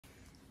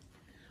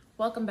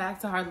Welcome back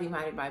to Hardly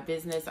Minded by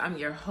Business. I'm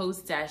your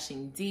host,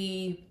 Dashing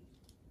D.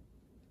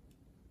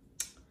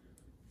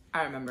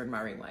 I remembered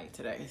my ring light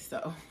today,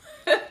 so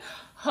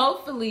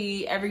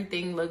hopefully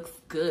everything looks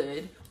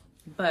good.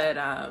 But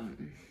I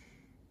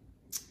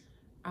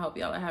hope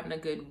y'all are having a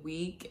good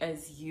week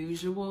as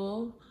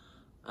usual.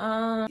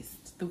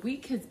 The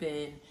week has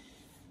been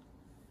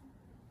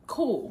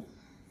cool,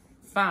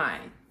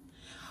 fine.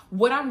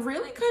 What I'm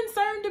really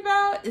concerned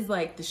about is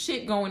like the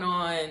shit going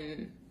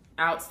on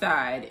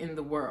outside in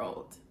the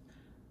world.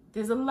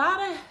 There's a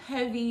lot of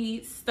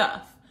heavy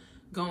stuff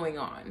going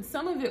on.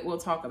 Some of it we'll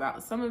talk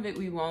about, some of it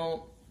we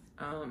won't.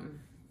 I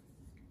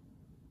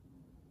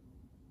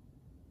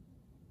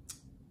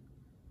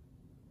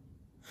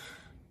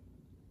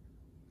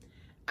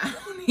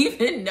don't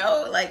even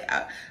know, like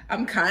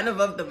I'm kind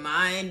of the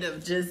mind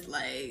of just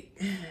like,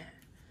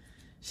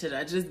 should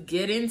I just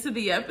get into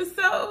the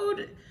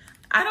episode?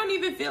 I don't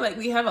even feel like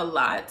we have a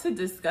lot to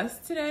discuss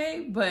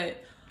today,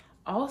 but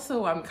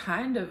also I'm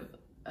kind of,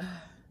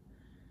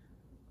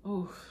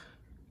 I'm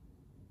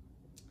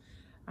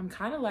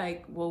kind of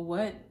like, well,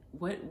 where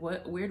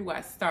do I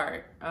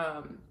start?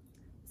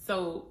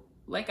 So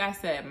like I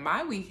said,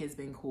 my week has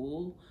been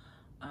cool.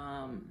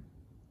 I'm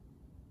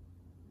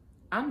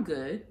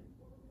good,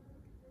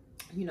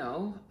 you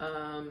know.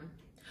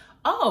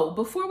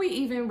 Before we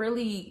even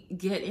really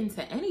get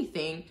into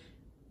anything,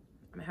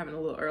 I'm having a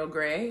little Earl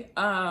Grey.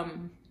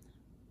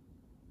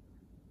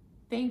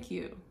 Thank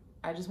you.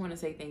 I just want to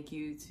say thank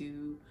you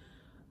to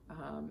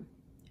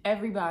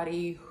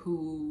everybody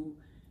who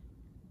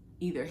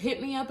either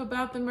hit me up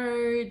about the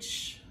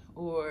merch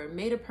or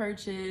made a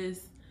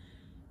purchase.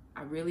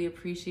 I really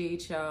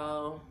appreciate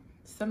y'all.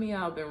 Some of y'all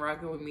have been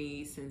rocking with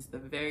me since the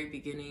very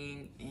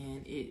beginning,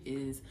 and it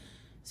is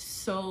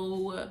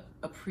so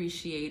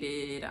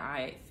appreciated.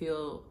 I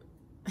feel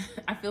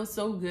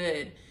so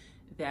good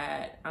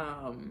that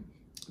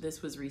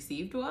this was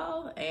received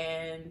well,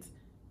 and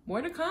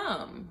more to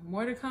come.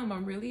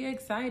 I'm really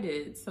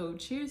excited. So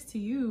cheers to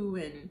you,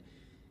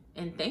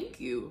 and thank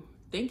you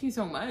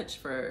so much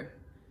for,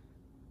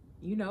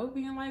 you know,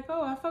 being like,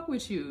 oh, I fuck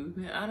with you,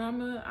 and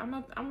I'm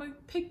a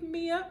pick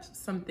me up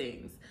some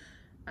things.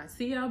 I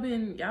see y'all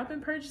been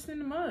purchasing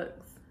the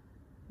mugs,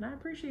 and I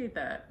appreciate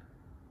that.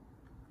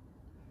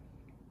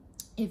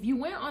 If you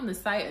went on the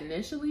site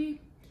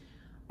initially,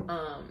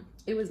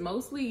 it was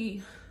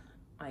mostly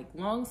like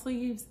long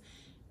sleeves,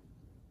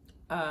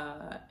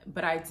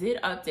 but I did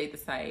update the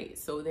site,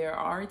 so there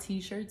are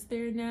t-shirts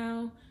there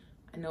now.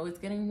 I know it's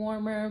getting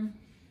warmer,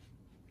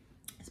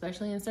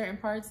 especially in certain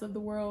parts of the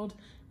world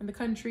and the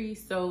country,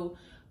 so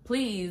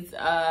please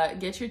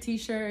get your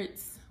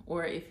t-shirts,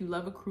 or if you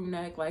love a crew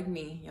neck like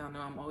me, y'all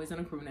know I'm always in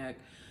a crew neck.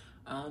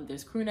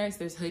 There's crew necks,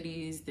 there's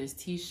hoodies, there's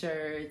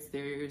t-shirts,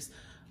 there's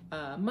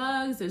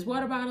mugs, there's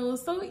water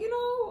bottles, so you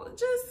know,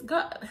 just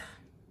go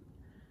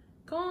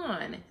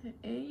on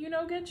and, you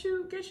know, get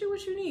you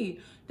what you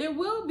need. There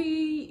will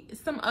be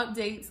some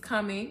updates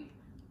coming.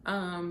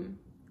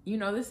 You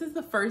know, this is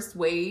the first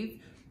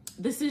wave.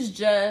 This is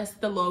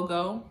just the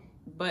logo,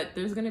 but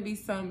there's gonna be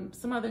some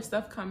other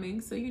stuff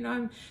coming. So, you know,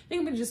 I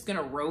think I'm just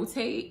gonna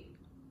rotate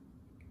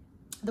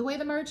the way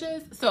the merch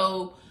is.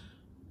 So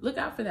look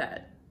out for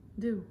that.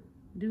 Do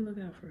look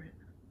out for it.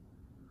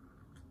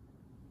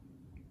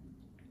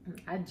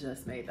 I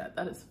just made that.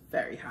 That is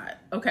very hot.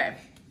 Okay.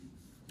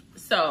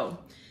 So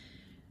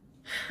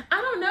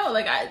I don't know,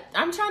 like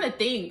I'm trying to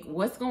think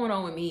what's going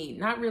on with me.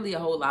 Not really a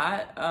whole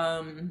lot.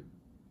 I'm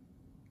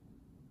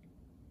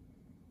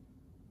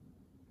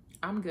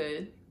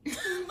good.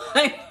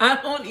 Like, I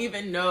don't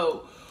even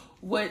know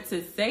what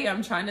to say.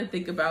 I'm trying to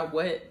think about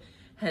what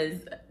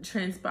has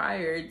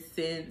transpired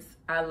since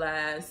I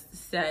last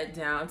sat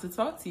down to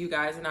talk to you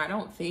guys, and I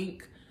don't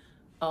think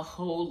a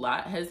whole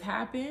lot has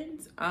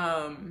happened.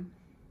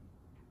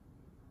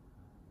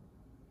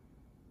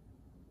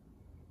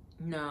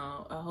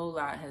 No, a whole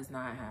lot has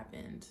not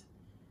happened.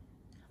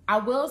 I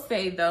will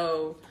say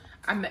though,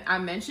 I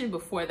mentioned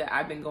before that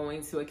I've been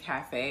going to a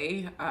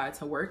cafe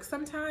to work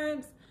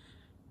sometimes.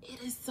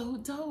 It is so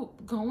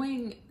dope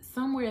going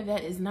somewhere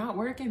that is not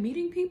work and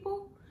meeting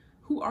people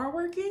who are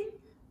working.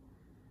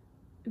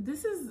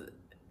 This is,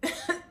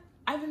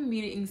 I've been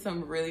meeting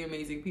some really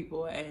amazing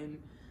people,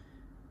 and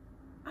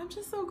I'm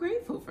just so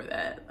grateful for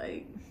that.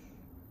 Like,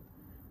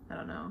 I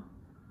don't know.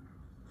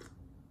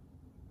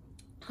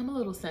 I'm a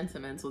little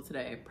sentimental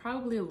today,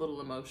 probably a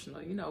little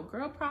emotional, you know,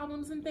 girl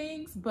problems and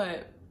things,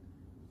 but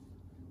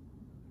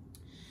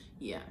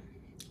yeah.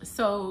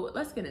 So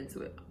let's get into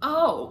it.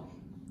 Oh,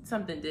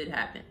 something did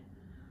happen.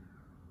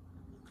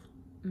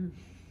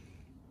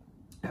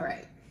 All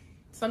right.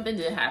 Something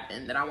did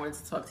happen that I wanted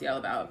to talk to y'all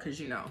about because,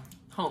 you know,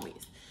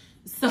 homies.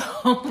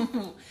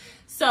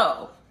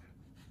 So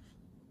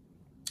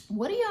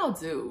what do y'all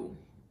do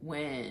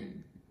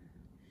when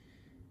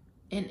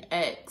an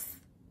ex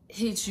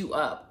hits you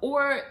up,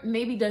 or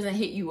maybe doesn't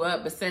hit you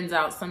up but sends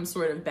out some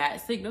sort of bat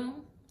signal?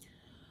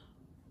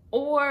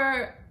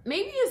 Or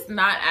maybe it's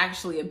not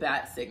actually a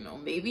bat signal.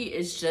 Maybe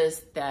it's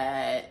just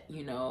that,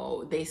 you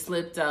know, they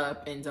slipped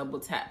up and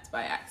double tapped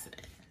by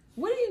accident.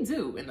 what do you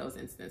do in those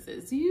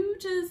instances? Do you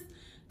just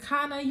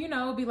kind of, you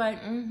know, be like,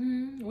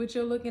 with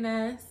your looking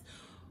ass?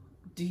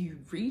 Do you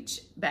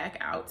reach back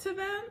out to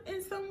them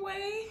in some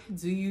way?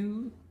 Do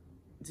you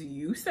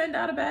send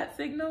out a bad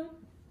signal?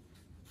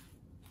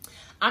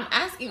 I'm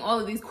asking all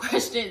of these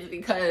questions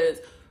because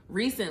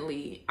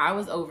recently I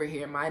was over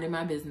here minding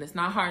my business,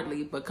 not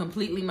hardly, but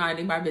completely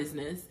minding my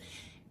business.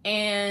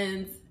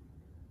 And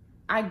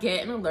I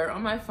get an alert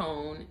on my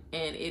phone,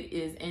 and it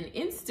is an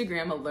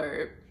Instagram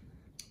alert.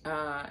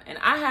 And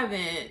I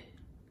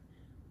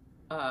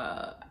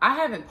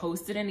haven't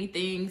posted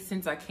anything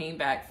since I came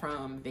back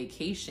from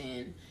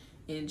vacation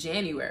in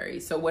January.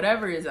 So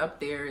whatever is up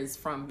there is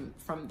from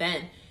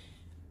then.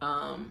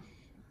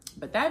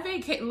 But that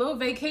little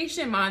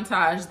vacation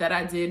montage that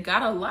I did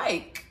got a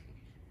like.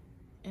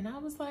 And I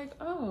was like,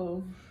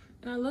 oh.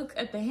 And I look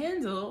at the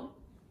handle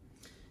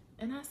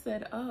and I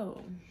said,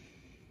 oh,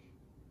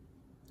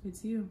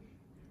 it's you.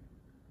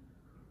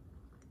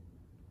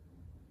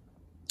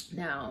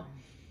 Now,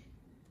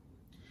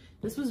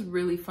 this was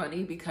really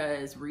funny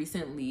because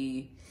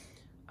recently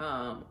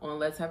on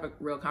Let's Have a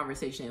Real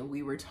Conversation,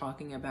 we were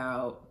talking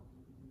about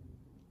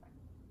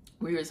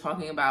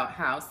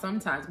how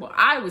sometimes, well,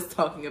 I was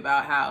talking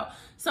about how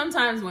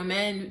sometimes when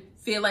men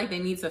feel like they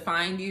need to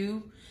find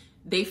you,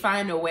 they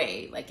find a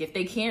way. Like if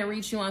they can't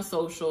reach you on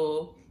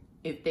social,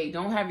 if they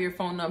don't have your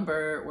phone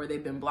number or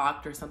they've been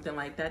blocked or something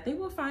like that, they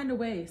will find a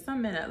way,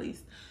 some men at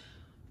least.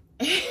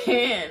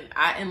 And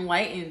I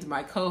enlightened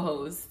my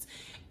co-host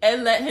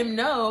and let him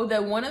know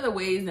that one of the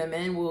ways that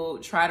men will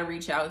try to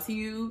reach out to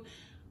you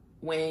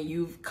when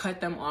you've cut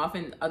them off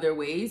in other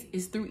ways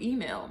is through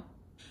email.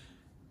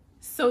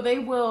 So they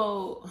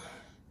will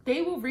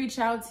reach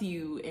out to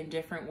you in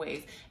different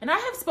ways. And I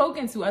have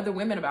spoken to other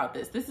women about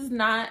this. This is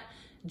not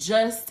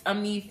just a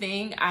me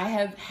thing. I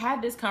have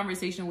had this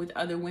conversation with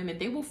other women.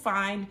 They will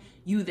find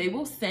you. They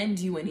will send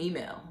you an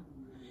email.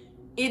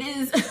 It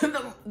is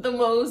the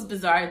most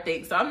bizarre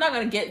thing. So I'm not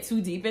going to get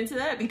too deep into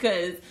that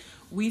because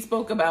we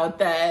spoke about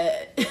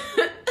that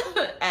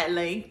at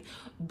length.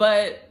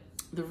 But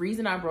the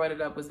reason I brought it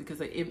up was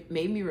because it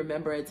made me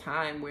remember a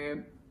time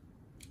where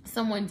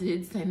someone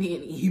did send me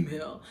an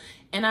email.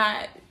 And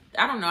I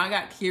don't know, I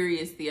got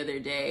curious the other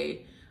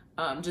day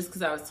just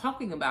because I was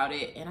talking about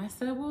it. And I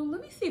said, well, let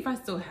me see if I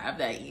still have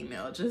that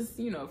email, just,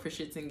 you know, for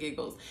shits and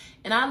giggles.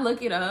 And I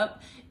look it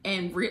up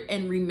and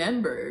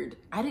remembered,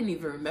 I didn't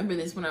even remember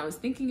this when I was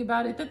thinking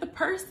about it, that the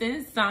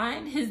person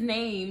signed his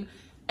name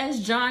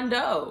as John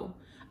Doe.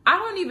 I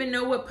don't even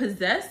know what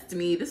possessed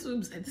me. This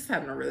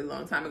happened a really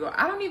long time ago.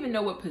 I don't even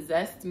know what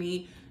possessed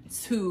me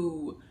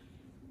to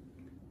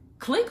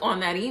click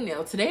on that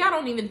email. Today, I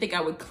don't even think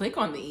I would click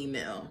on the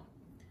email.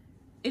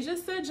 It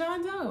just said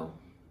John Doe.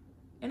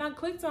 And I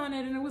clicked on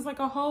it and it was like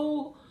a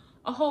whole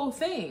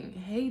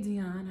thing. Hey,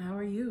 Dion, how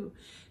are you?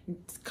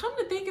 Come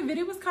to think of it,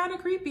 it was kind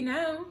of creepy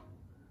now.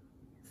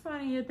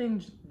 Signing your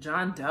thing,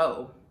 John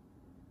Doe.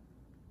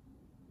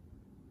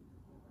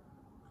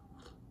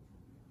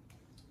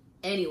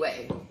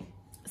 Anyway,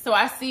 so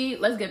I see,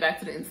 let's get back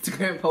to the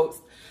Instagram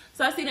post.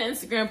 So I see the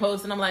Instagram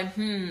post and I'm like,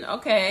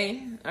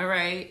 okay, all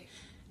right.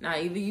 Now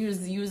either you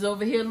was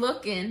over here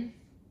looking,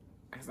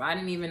 because I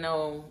didn't even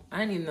know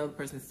the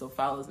person still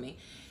follows me.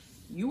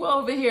 You were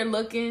over here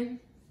looking.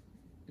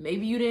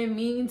 Maybe you didn't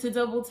mean to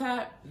double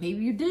tap.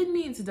 Maybe you did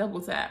mean to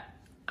double tap.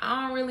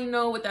 I don't really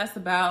know what that's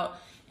about,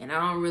 and I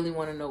don't really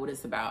want to know what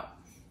it's about.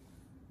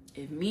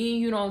 If me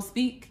and you don't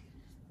speak,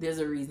 there's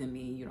a reason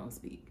me and you don't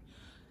speak.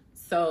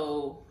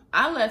 So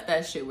I left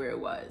that shit where it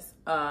was.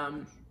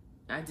 I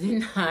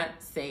did not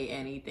say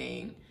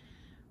anything.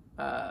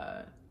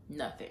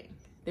 Nothing.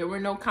 There were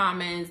no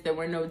comments. There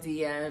were no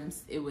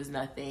DMs. It was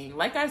nothing.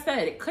 Like I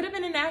said, it could have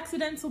been an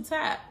accidental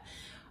tap.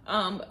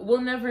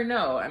 We'll never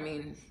know. I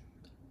mean,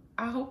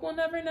 I hope we'll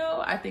never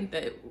know. I think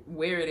that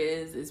where it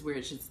is where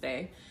it should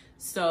stay.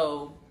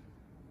 So,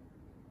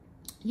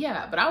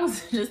 yeah. But I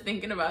was just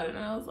thinking about it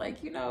and I was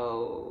like, you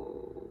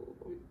know,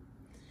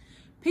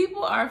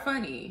 people are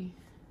funny.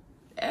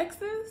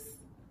 Exes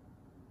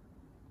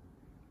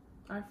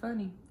are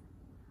funny.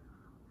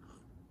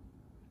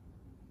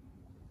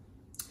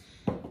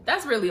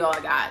 That's really all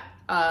I got.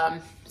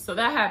 So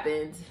that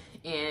happened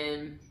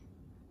and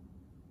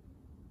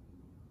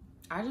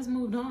I just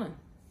moved on.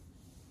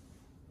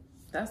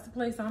 That's the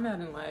place I'm at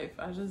in life.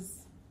 I just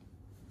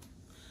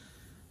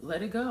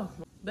let it go.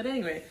 But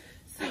anyway,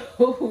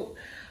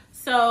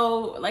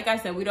 so like I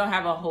said, we don't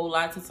have a whole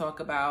lot to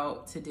talk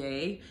about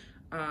today.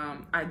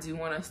 I do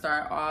want to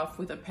start off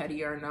with a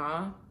petty or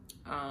nah.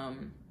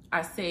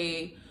 I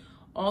say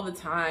all the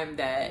time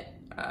that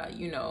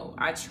you know,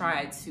 I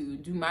try to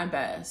do my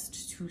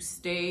best to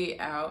stay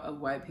out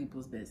of white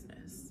people's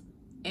business.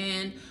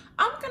 And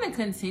I'm going to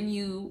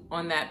continue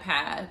on that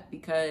path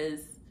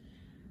because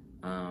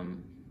I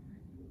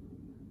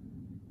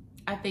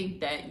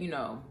think that, you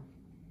know,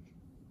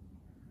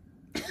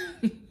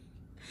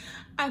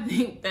 I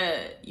think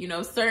that, you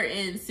know,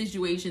 certain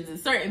situations and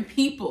certain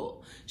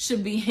people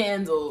should be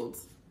handled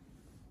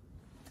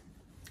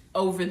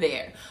over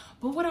there.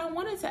 But what I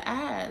wanted to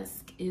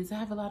ask is I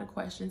have a lot of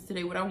questions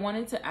today. What I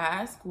wanted to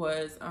ask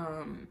was,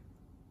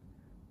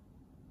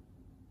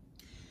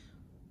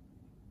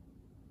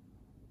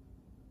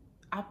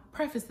 I'll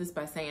preface this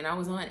by saying I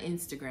was on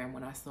Instagram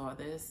when I saw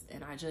this,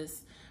 and I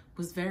just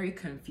was very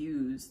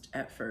confused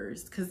at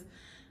first, because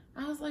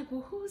I was like,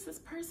 well, who is this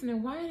person,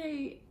 and why are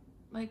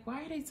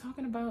they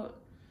talking about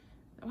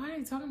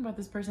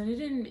this person? It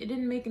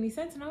didn't make any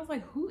sense. And I was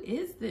like, who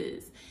is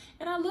this?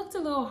 And I looked a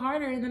little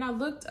harder, and then I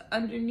looked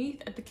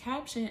underneath at the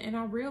caption, and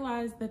I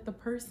realized that the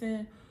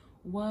person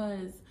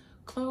was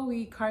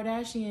Khloe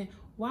Kardashian.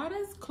 Why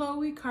does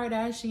Khloe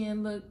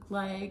Kardashian look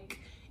like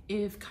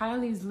if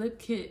Kylie's lip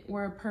kit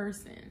were a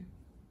person?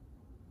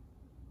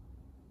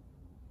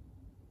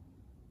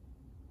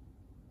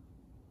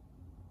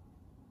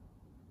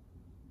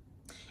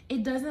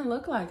 It doesn't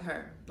look like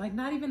her, like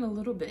not even a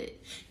little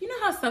bit. You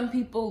know how some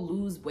people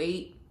lose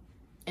weight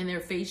and their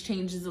face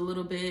changes a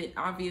little bit?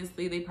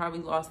 Obviously, they probably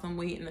lost some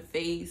weight in the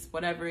face,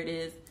 whatever it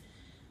is.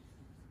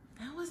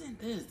 That wasn't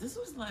this. This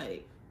was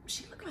like,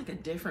 she looked like a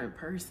different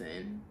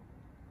person.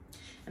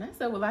 And I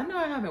said, well, I know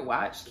I haven't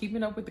watched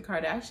Keeping Up with the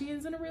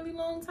Kardashians in a really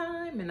long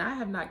time, and I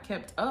have not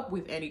kept up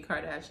with any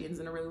Kardashians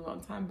in a really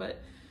long time,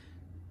 but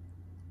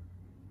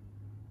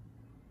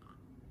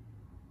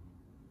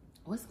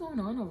what's going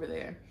on over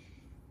there?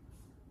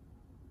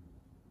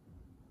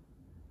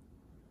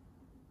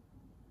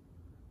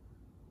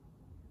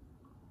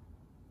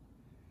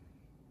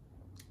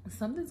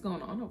 Something's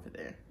going on over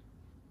there.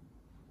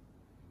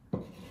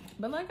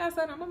 But like I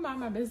said, I'm gonna mind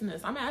my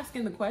business. I'm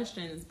asking the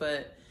questions,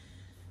 but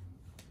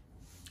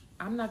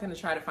I'm not gonna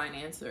try to find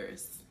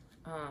answers.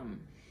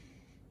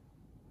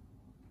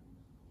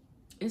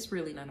 It's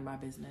really none of my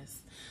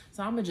business.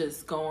 So I'm gonna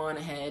just go on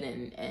ahead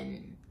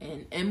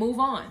and move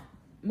on.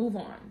 Move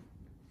on.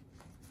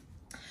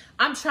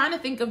 I'm trying to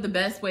think of the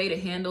best way to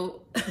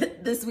handle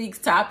this week's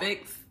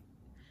topics.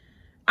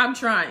 I'm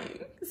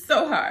trying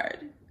so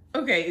hard.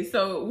 Okay,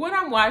 so what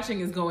I'm watching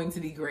is going to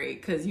be great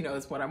because, you know,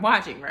 it's what I'm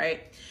watching,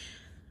 right?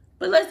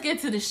 But let's get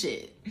to the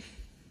shit.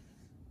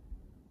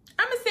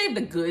 I'm going to save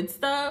the good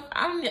stuff.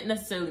 I don't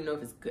necessarily know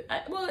if it's good.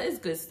 Well, it's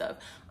good stuff.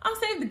 I'll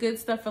save the good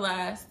stuff for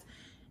last.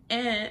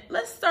 And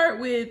let's start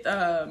with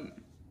the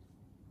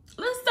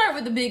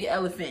big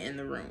elephant in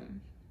the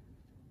room.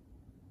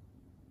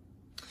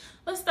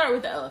 Let's start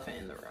with the elephant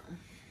in the room.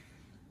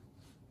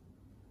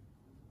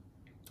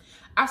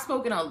 I've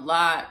spoken a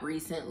lot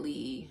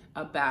recently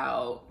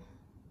about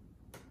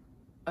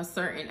a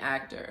certain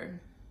actor,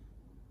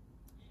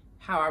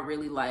 how I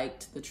really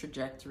liked the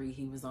trajectory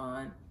he was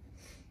on,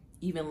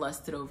 even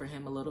lusted over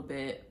him a little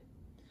bit.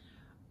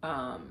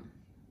 I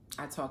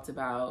talked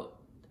about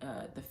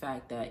the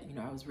fact that, you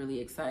know, I was really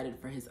excited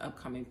for his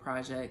upcoming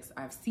projects.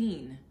 I've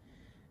seen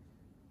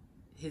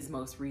his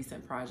most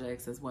recent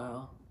projects as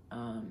well.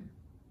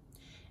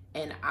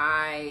 And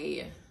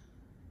I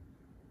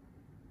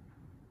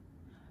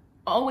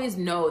always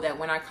know that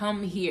when I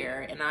come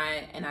here and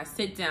I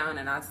sit down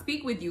and I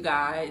speak with you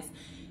guys,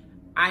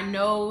 I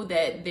know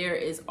that there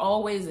is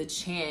always a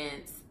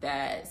chance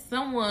that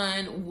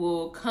someone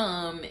will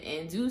come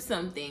and do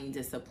something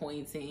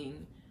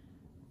disappointing,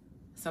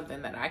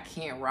 something that I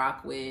can't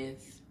rock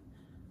with,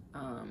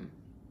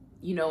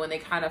 you know, and they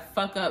kind of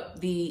fuck up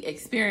the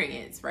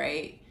experience,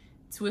 right?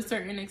 To a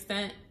certain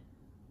extent.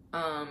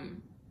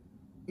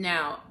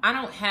 Now, I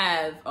don't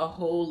have a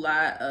whole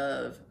lot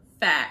of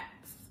facts.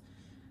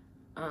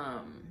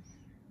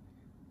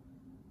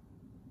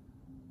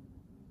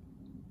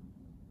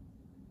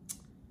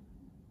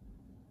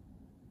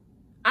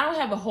 I don't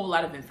have a whole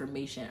lot of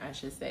information, I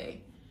should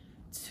say,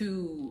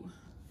 to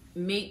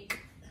make...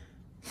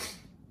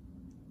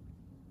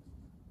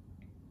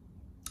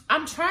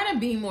 I'm trying to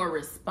be more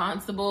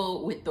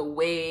responsible with the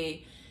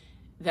way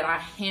that I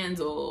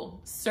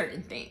handle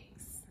certain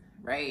things,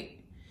 right?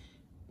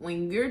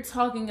 When you're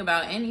talking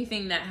about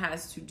anything that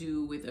has to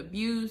do with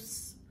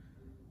abuse,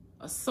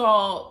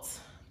 assault,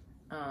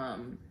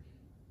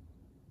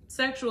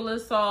 sexual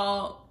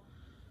assault,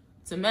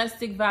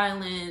 domestic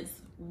violence,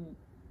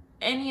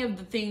 any of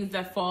the things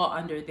that fall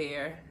under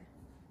there,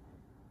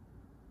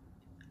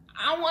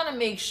 I want to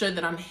make sure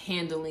that I'm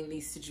handling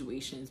these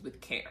situations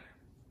with care,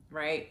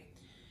 right?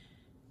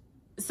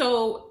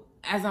 So,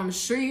 as I'm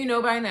sure you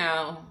know by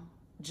now,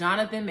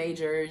 Jonathan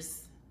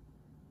Majors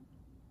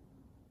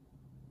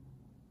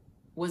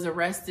was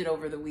arrested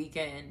over the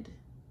weekend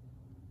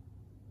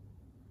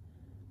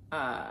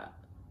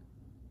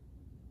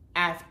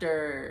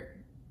after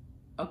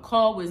a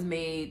call was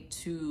made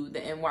to the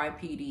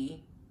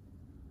NYPD,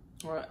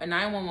 or a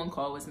 911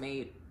 call was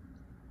made.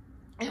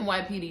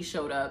 NYPD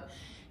showed up.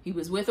 He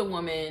was with a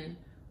woman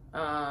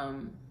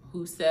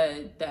who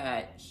said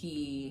that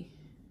he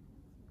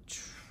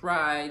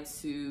tried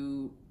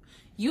to...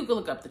 You can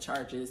look up the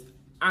charges.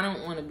 I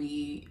don't want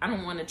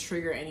to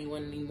trigger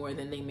anyone any more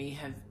than they may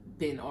have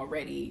been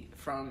already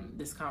from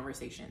this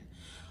conversation.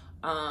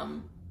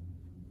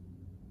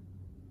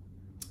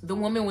 The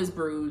woman was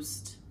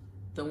bruised.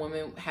 The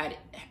woman had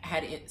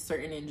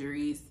certain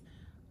injuries,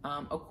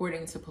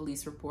 according to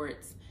police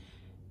reports,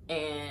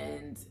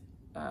 and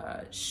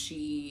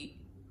she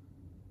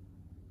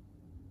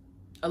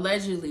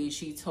allegedly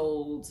she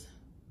told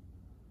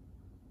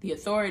the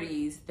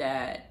authorities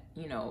that,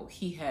 you know,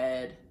 he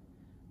had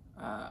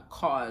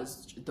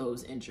caused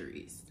those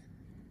injuries.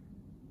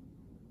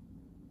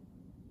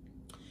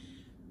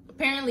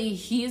 Apparently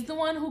he's the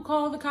one who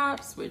called the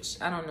cops, which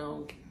I don't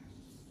know,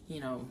 you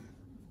know,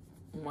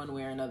 one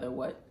way or another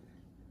what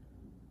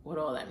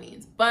all that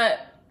means. But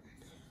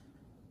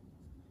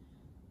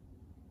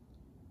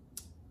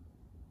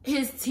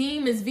his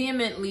team is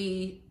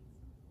vehemently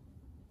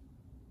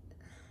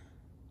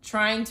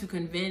trying to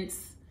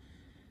convince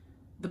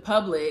the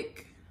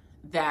public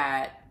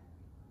that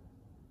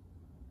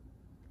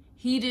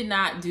he did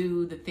not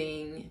do the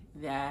thing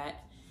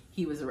that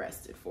he was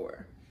arrested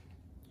for.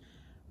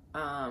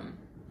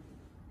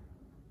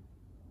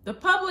 The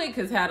public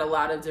has had a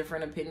lot of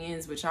different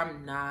opinions, which that's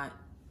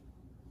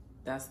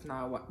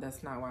not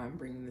why I'm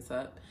bringing this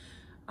up.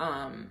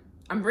 I'm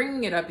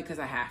bringing it up because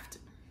I have to,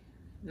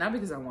 not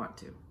because I want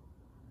to.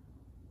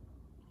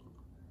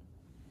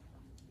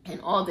 And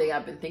all day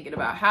I've been thinking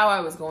about how I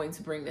was going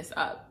to bring this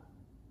up,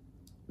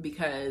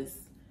 because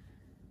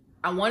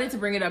I wanted to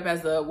bring it up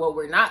as what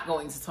we're not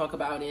going to talk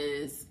about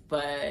is,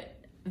 but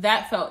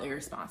that felt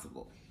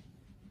irresponsible.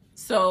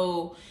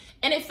 So,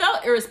 and it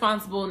felt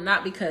irresponsible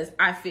not because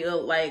I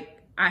feel like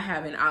I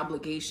have an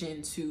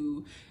obligation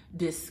to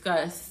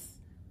discuss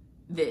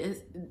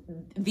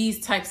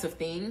these types of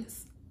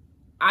things.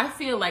 I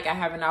feel like I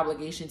have an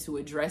obligation to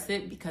address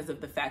it because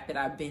of the fact that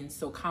I've been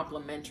so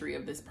complimentary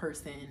of this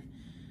person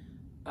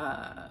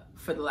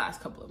for the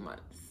last couple of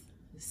months.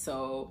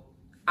 So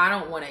I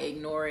don't want to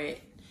ignore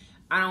it.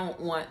 I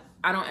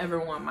don't ever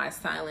want my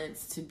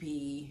silence to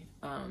be,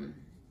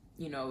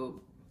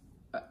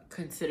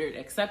 considered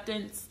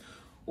acceptance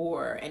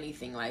or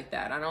anything like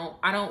that. I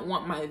don't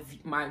want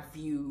my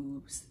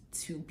views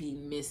to be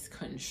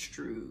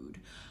misconstrued.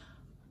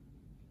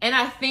 And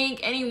I think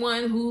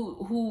anyone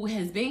who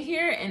has been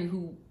here and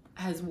who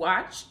has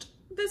watched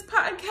this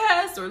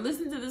podcast or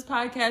listened to this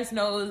podcast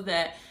knows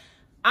that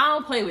I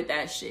don't play with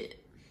that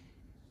shit.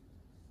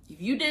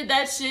 If you did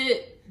that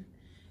shit,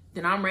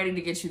 then I'm ready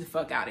to get you the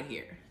fuck out of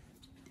here.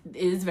 It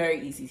is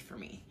very easy for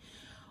me.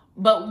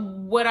 But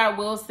what I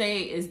will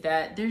say is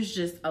that there's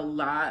just a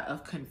lot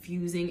of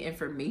confusing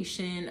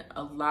information,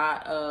 a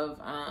lot of,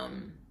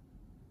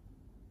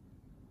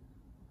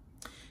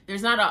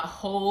 there's not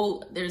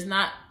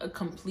a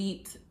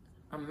complete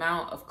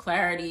amount of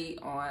clarity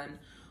on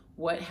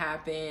what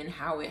happened,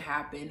 how it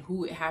happened,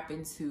 who it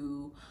happened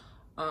to.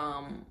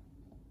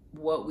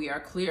 What we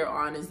are clear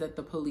on is that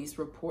the police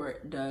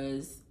report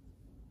does,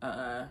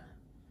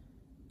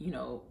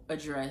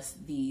 address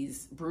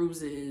these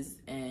bruises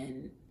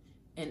and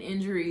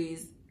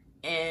injuries.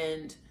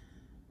 And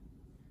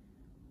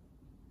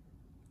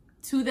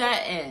to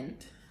that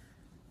end,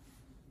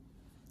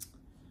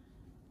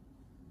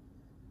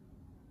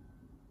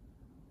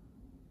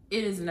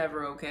 it is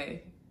never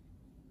okay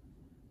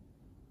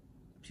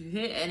to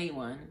hit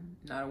anyone,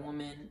 not a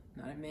woman,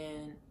 not a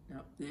man.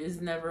 No, it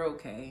is never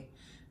okay.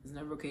 It's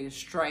never okay to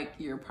strike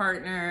your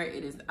partner.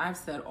 I've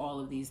said all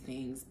of these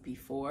things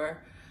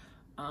before.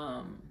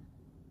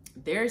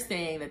 They're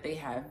saying that they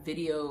have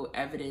video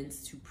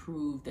evidence to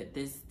prove that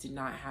this did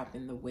not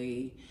happen the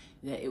way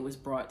that it was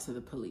brought to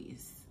the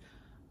police.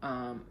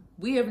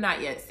 We have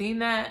not yet seen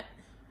that.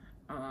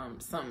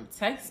 Some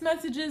text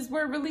messages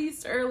were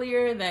released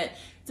earlier that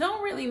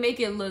don't really make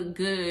it look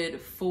good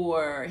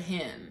for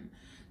him.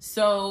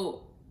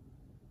 So,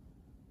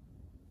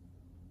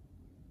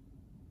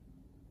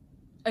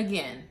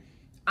 again,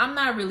 I'm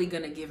not really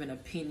going to give an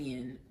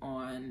opinion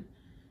on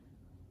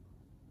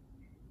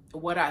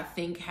what I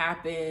think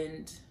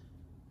happened,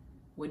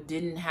 what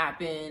didn't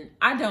happen.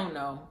 I don't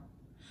know.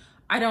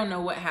 I don't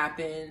know what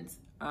happened.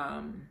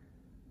 And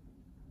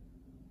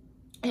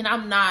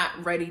I'm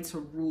not ready to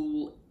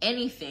rule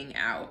anything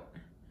out.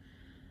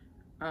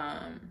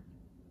 I'm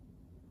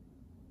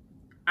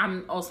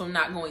also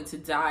not going to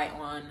die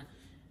on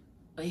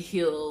a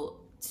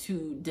hill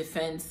to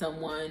defend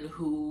someone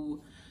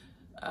who,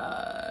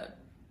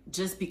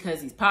 just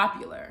because he's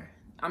popular.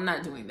 I'm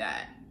not doing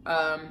that.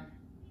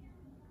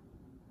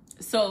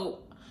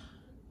 So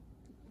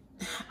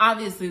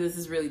obviously this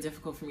is really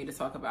difficult for me to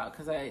talk about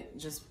because I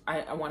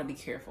want to be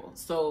careful.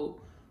 So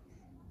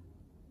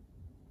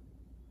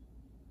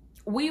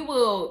I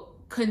will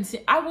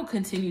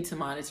continue to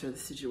monitor the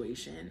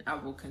situation. I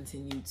will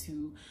continue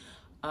to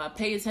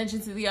pay attention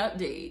to the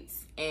updates,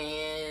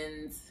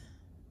 and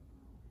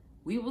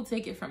we will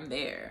take it from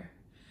there.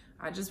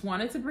 I just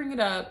wanted to bring it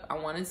up. I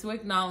wanted to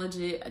acknowledge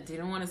it. I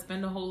didn't want to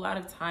spend a whole lot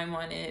of time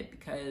on it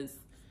because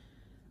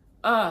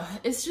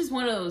it's just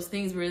one of those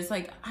things where it's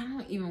like, I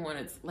don't even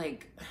want to,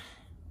 like,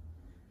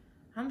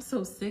 I'm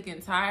so sick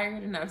and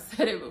tired, and I've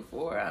said it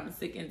before, I'm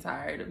sick and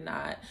tired of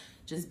not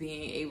just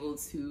being able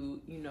to,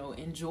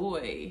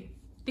 enjoy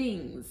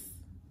things,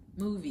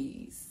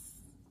 movies,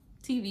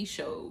 TV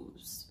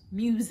shows,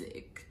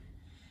 music,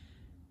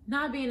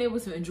 not being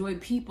able to enjoy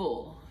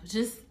people.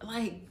 Just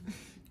like,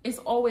 it's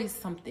always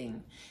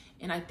something.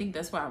 And I think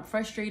that's why I'm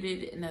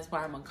frustrated, and that's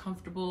why I'm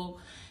uncomfortable.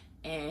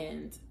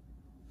 And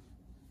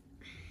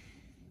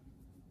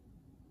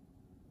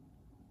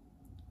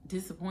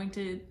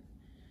disappointed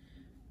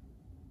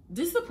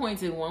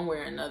one way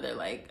or another,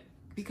 like,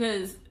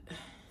 because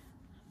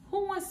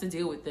who wants to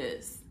deal with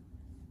this?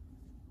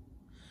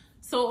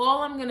 So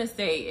all I'm gonna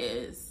say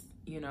is,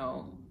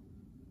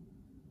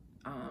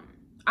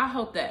 I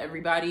hope that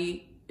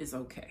everybody is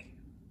okay.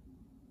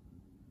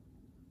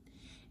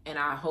 And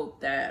I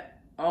hope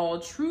that all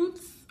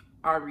truths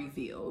are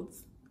revealed.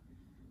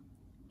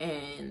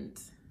 And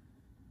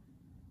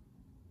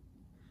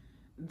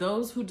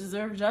those who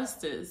deserve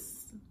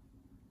justice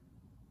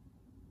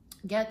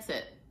gets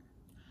it.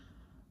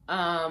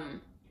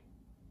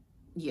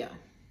 Yeah.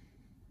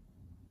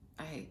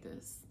 I hate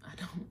this.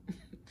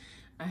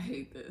 I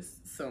hate this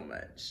so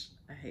much.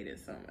 I hate it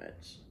so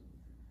much.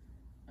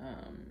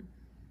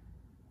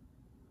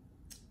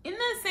 In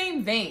that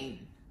same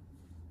vein,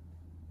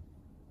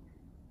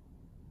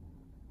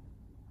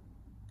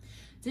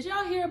 did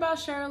y'all hear about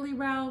Sheryl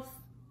Ralph?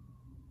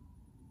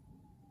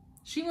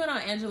 She went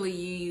on Angela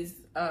Yee's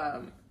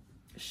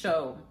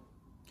show.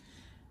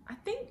 I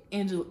think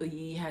Angela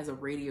Yee has a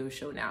radio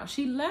show now.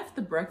 She left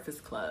the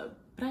Breakfast Club,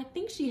 but I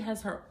think she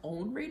has her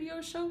own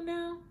radio show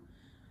now.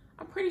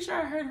 I'm pretty sure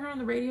I heard her on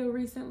the radio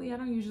recently. I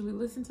don't usually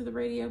listen to the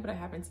radio, but I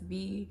happened to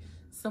be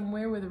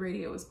somewhere where the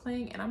radio was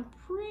playing, and I'm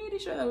pretty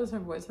sure that was her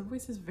voice. Her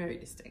voice is very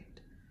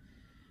distinct.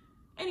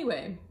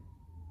 Anyway,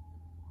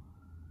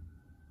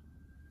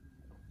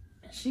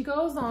 she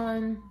goes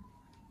on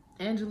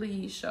Angela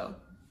Yee's show,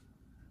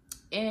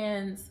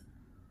 and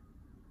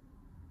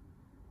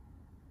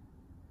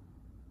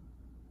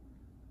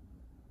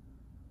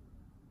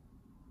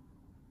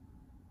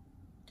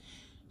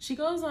she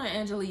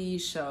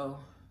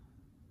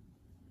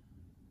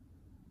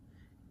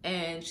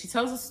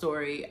tells a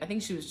story. I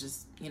think she was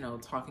just,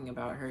 talking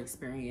about her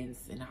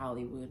experience in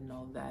Hollywood and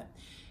all of that.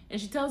 And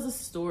she tells a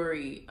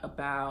story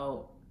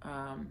about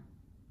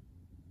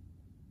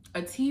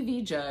a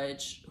TV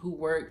judge who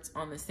worked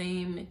on the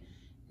same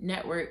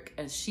network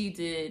as she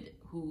did,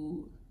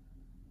 whose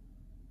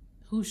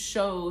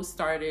show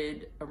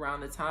started around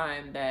the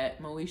time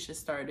that Moesha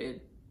started.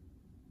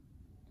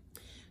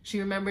 She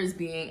remembers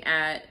being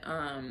at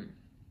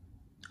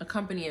a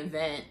company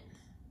event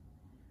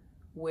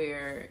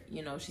where,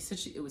 she said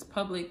it was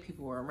public,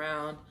 people were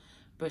around,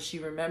 but she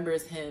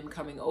remembers him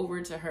coming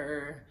over to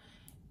her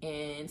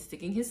and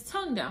sticking his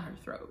tongue down her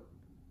throat.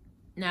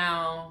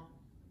 Now,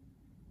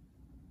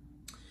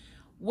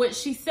 what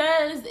she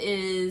says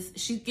is,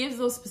 she gives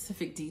those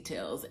specific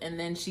details, and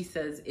then she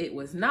says it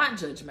was not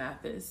Judge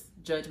Mathis.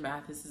 Judge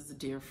Mathis is a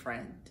dear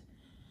friend.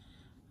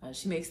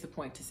 She makes the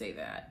point to say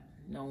that.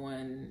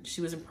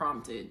 She wasn't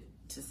prompted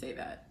to say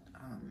that.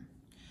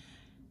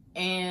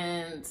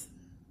 And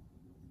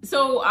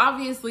so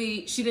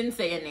obviously she didn't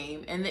say a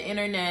name, and the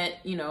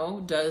internet,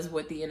 does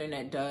what the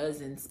internet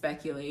does and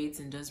speculates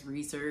and does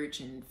research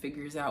and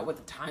figures out what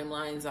the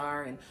timelines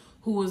are and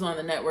who was on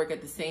the network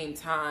at the same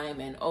time,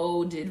 and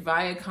did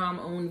Viacom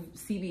own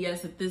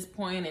CBS at this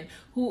point, and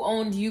who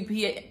owned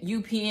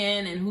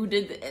UPN, and who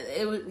did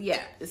it was,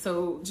 yeah.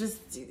 So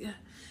just,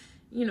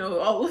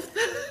 all of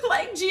the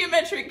like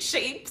geometric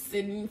shapes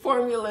and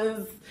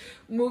formulas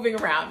moving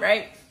around,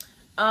 right?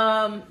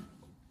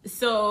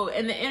 So,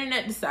 and the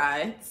internet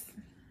decides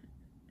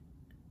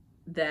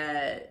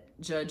that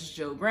Judge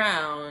Joe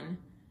Brown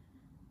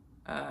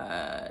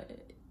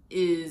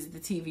is the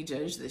TV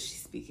judge that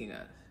she's speaking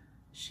of.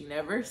 She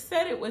never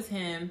said it was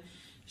him.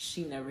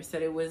 She never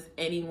said it was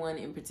anyone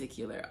in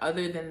particular.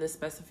 Other than the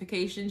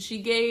specification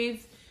she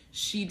gave,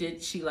 she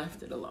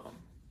left it alone.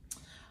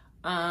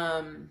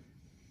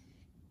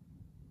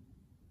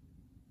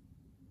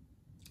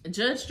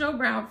 Judge Joe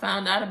Brown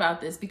found out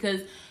about this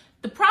because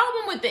the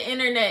problem with the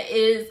internet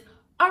is,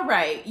 all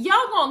right,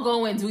 y'all gonna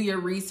go and do your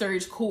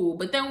research, cool.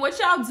 But then what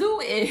y'all do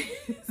is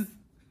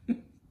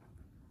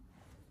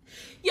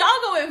y'all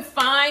go and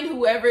find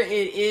whoever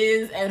it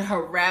is and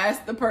harass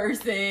the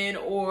person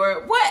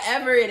or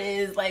whatever it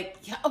is. Like,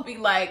 y'all be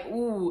like,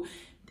 ooh,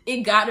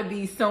 it gotta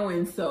be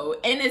so-and-so.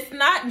 And it's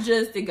not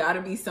just it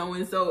gotta be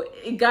so-and-so,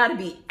 it gotta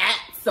be at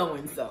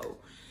so-and-so.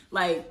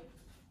 Like,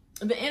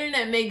 the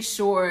internet makes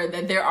sure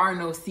that there are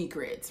no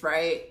secrets,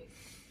 right?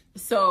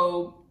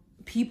 So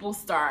people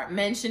start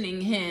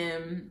mentioning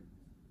him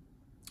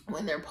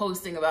when they're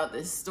posting about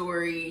this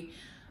story.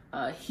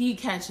 He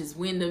catches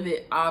wind of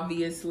it,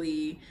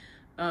 obviously.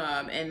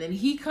 And then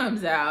he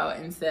comes out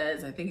and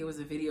says, I think it was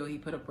a video he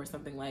put up or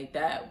something like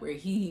that, where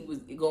he was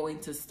going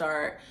to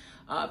start,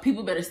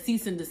 people better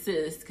cease and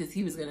desist, because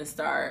he was going to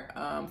start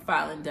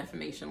filing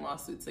defamation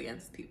lawsuits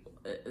against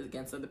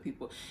other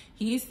people.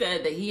 He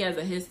said that he has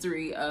a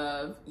history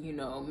of,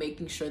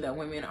 making sure that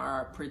women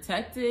are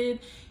protected,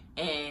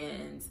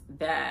 and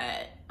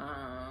that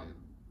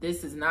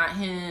this is not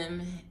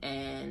him,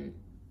 and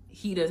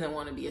he doesn't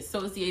want to be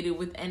associated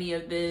with any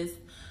of this.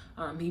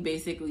 He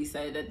basically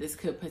said that this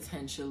could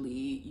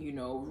potentially,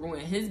 ruin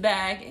his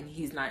back, and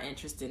he's not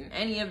interested in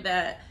any of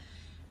that,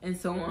 and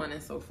so on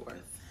and so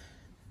forth.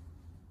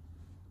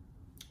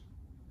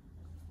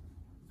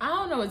 I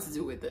don't know what to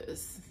do with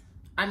this.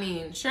 I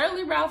mean,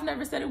 Sheryl Ralph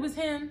never said it was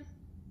him.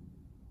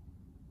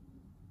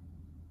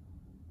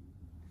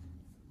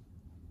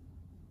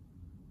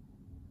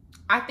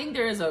 I think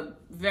there is a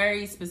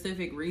very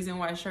specific reason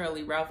why Sheryl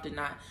Lee Ralph did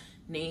not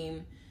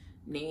name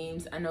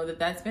names. I know that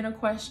that's been a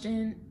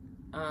question.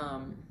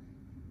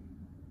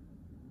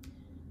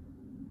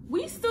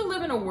 We still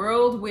live in a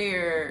world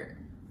where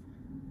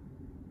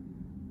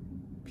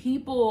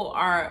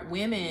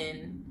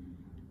women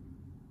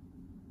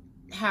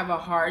have a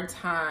hard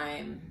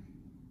time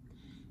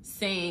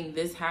saying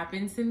this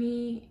happened to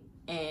me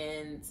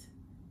and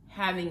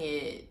having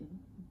it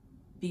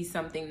be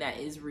something that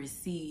is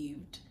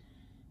received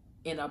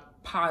in a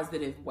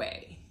positive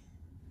way.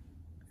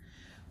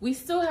 We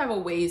still have a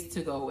ways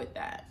to go with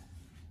that.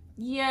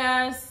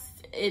 Yes,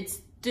 it's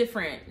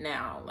different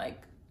now.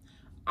 Like,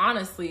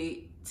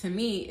 honestly, to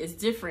me, it's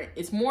different.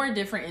 It's more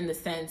different in the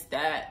sense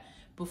that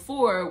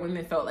before,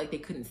 women felt like they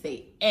couldn't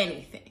say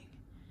anything.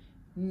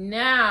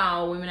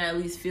 Now, women at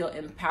least feel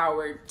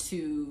empowered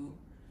to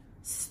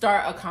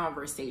start a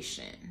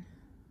conversation.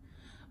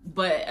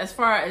 But as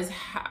far as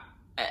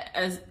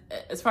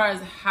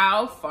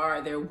how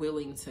far they're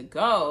willing to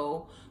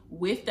go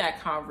with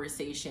that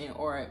conversation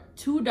or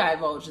to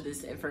divulge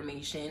this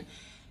information,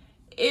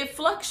 it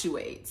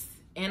fluctuates.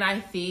 And I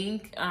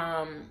think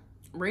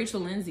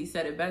Rachel Lindsay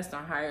said it best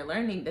on Higher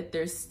Learning, that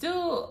there's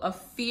still a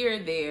fear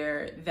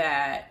there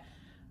that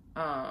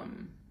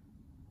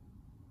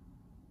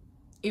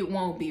it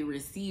won't be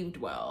received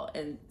well.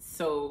 And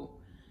so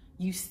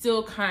you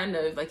still kind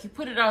of, like, you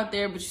put it out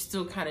there, but you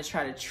still kind of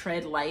try to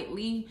tread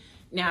lightly.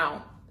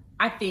 Now,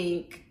 I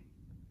think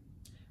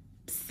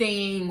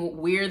saying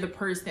where the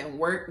person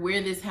worked,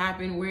 where this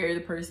happened, where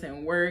the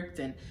person worked,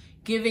 and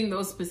giving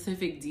those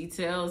specific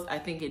details, I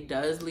think it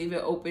does leave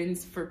it open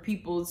for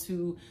people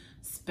to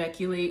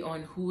speculate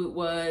on who it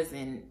was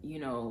and, you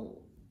know,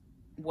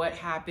 what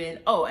happened.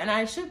 Oh, and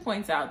I should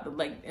point out that,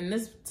 like, and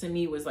this to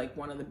me was like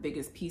one of the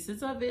biggest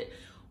pieces of it,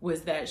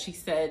 was that she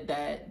said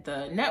that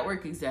the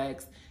network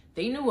execs,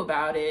 they knew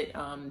about it.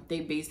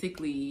 They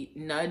basically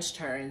nudged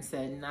her and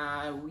said,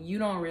 nah, you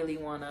don't really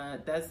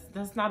wanna,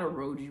 that's not a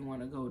road you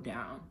wanna go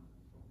down.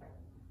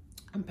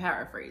 I'm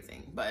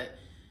paraphrasing, but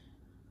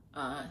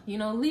you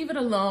know, leave it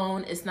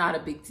alone. It's not a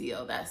big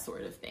deal, that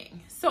sort of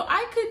thing. So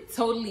I could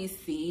totally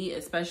see,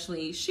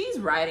 especially, she's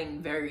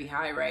riding very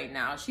high right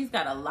now. She's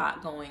got a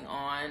lot going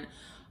on.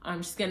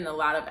 She's getting a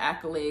lot of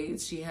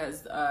accolades. She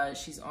has,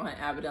 she's on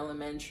Abbott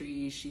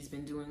Elementary. She's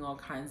been doing all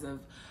kinds of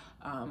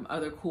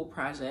other cool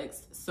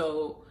projects.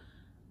 So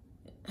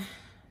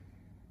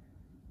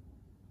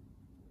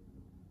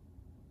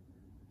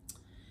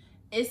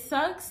it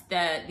sucks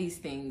that these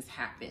things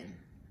happen.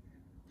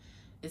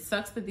 It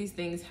sucks that these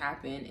things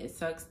happen. It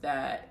sucks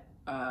that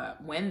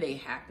when they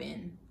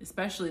happen,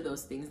 especially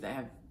those things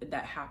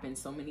that happened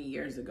so many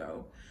years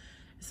ago,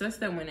 it sucks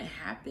that when it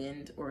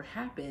happened or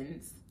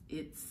happens,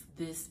 it's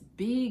this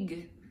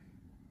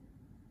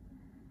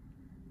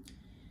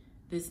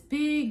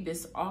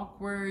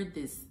awkward,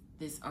 this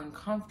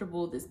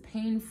uncomfortable, this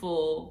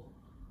painful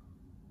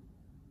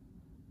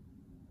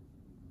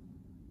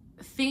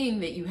thing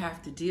that you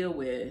have to deal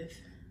with.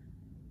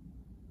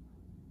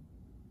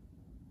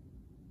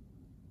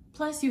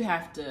 Plus, you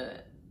have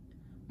to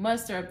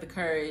muster up the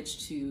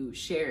courage to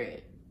share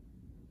it.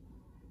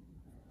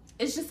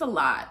 It's just a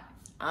lot.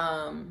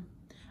 I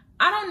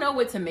don't know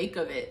what to make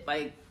of it.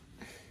 Like,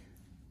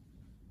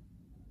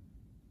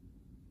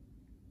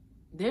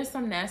 there's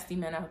some nasty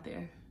men out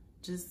there,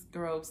 just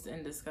gross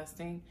and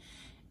disgusting.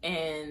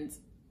 And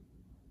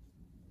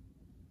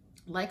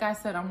like I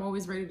said, I'm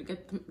always ready to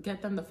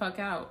get them the fuck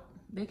out.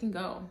 They can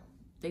go.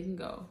 They can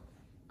go.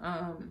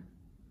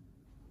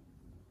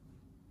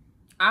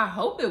 I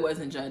hope it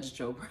wasn't Judge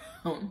Joe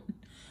Brown.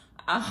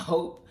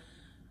 I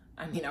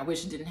mean, I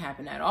wish it didn't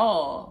happen at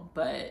all,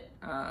 but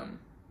I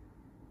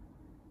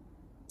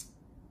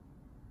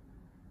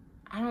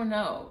don't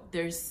know.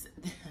 There's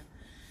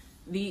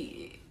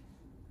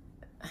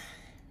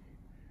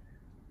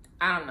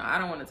I don't know. I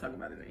don't want to talk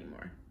about it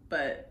anymore,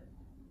 but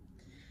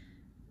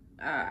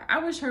I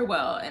wish her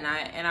well. And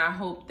I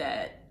hope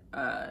that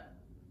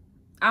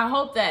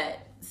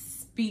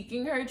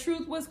speaking her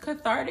truth was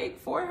cathartic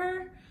for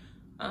her.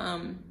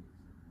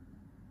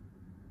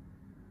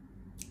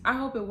 I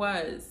hope it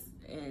was.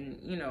 And,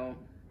 you know,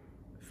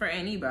 for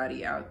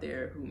anybody out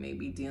there who may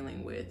be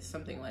dealing with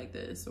something like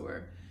this,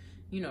 or,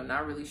 you know,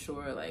 not really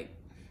sure, like,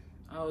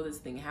 oh, this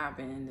thing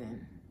happened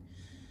and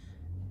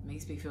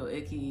makes me feel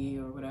icky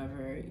or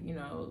whatever, you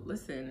know,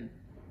 listen,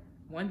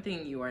 one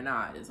thing you are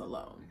not is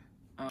alone.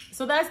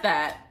 So that's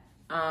that.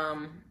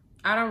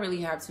 I don't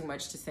really have too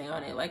much to say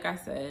on it. Like I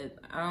said,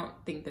 I don't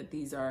think that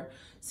these are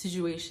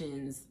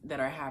situations that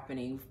are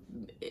happening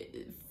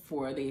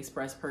for the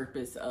express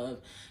purpose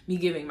of me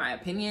giving my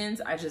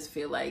opinions. I just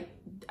feel like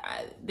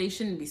they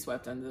shouldn't be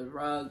swept under the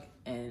rug,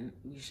 and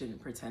we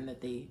shouldn't pretend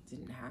that they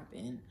didn't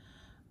happen.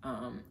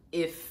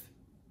 If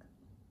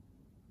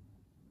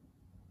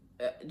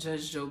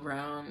Judge Joe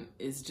Brown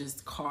is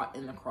just caught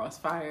in the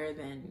crossfire,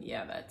 then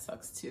yeah, that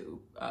sucks too.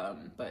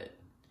 But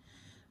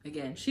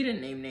again, she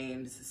didn't name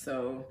names,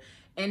 so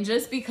And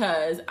just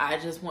because, I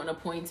just want to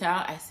point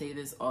out, I say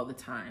this all the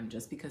time,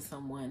 just because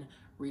someone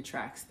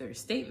retracts their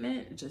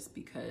statement, just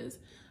because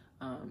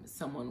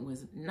someone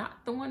was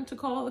not the one to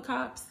call the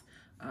cops,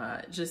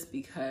 just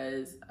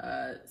because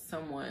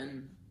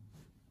someone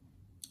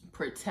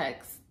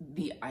protects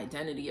the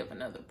identity of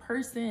another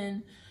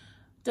person,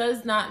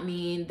 does not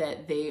mean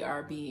that they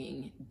are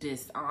being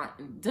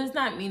dishonest, does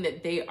not mean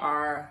that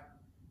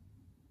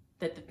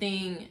that the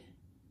thing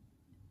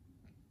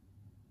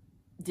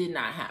did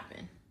not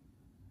happen.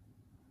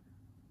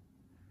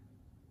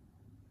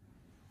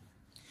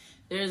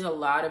 There's a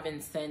lot of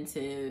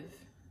incentive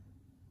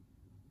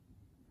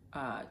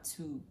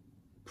to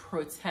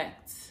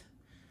protect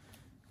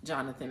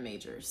Jonathan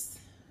Majors.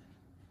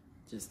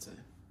 Just to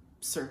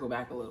circle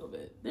back a little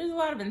bit, there's a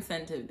lot of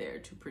incentive there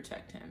to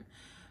protect him.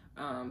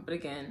 But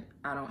again,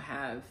 I don't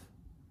have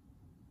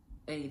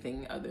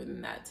anything other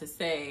than that to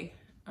say.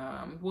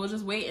 We'll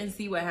just wait and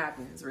see what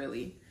happens,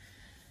 really.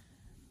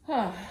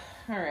 All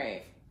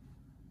right.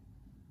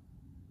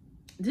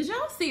 Did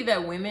y'all see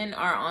that women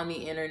are on the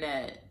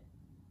internet?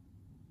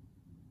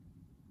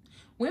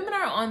 Women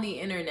are on the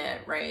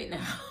internet right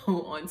now,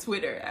 on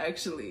Twitter,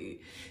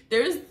 actually.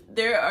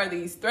 There are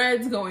these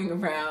threads going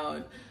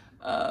around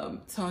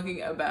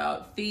talking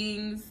about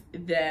things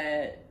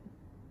that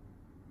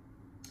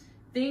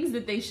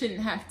they shouldn't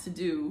have to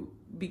do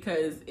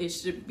because it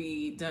should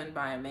be done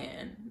by a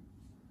man.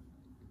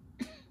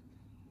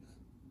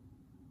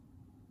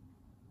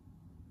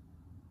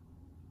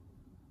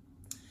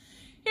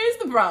 Here's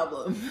the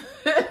problem.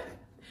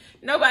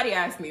 Nobody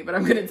asked me, but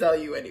I'm going to tell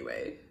you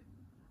anyway.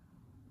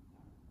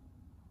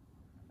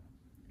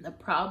 The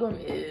problem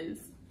is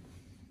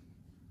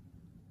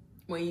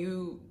when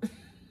you...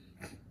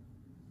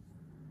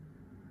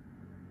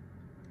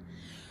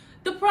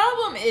 The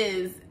problem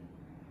is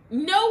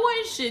no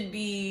one should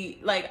be,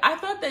 like, I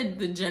thought that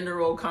the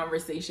general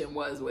conversation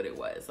was what it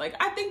was. Like,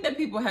 I think that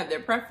people have their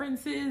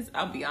preferences,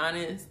 I'll be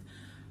honest.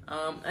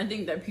 I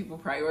think that people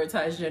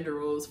prioritize gender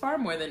roles far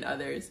more than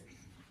others.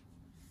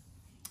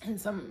 And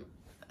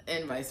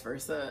vice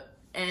versa.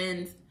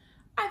 And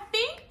I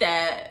think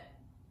that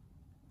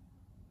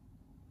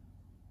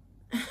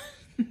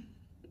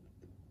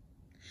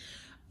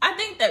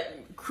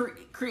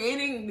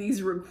creating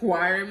these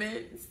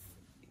requirements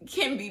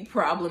can be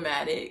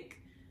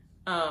problematic.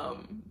 I've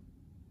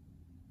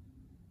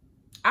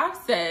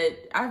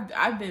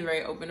been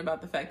very open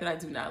about the fact that I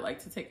do not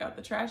like to take out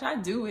the trash. I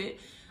do it.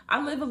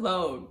 I live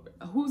alone.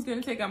 Who's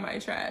gonna take out my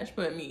trash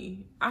but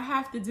me? I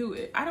have to do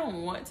it. I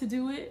don't want to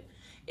do it.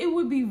 It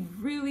would be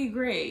really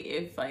great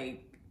if,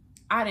 like,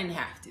 I didn't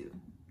have to.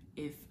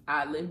 If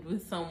I lived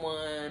with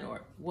someone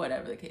or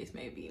whatever the case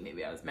may be.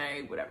 Maybe I was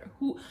married, whatever.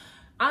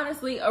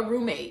 Honestly, a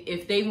roommate,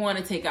 if they want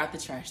to take out the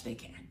trash, they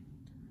can.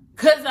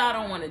 Because I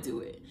don't want to do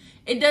it.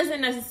 It doesn't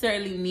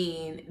necessarily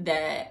mean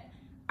that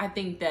I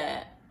think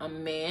that a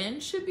man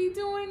should be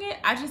doing it.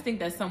 I just think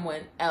that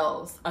someone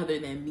else other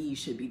than me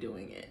should be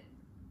doing it.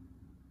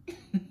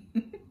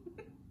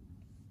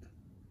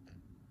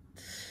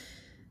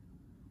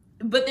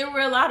 But there were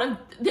a lot of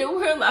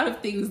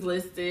things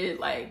listed,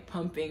 like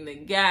pumping the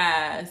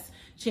gas,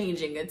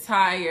 changing a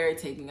tire,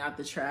 taking out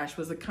the trash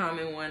was a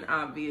common one,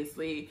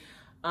 obviously.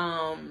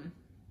 I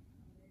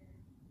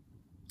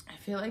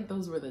feel like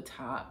those were the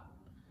top.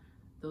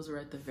 Those were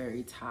at the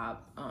very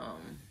top.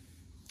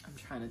 I'm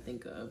trying to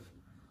think of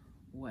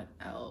what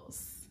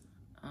else.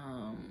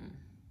 A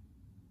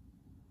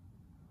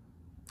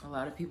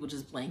lot of people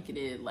just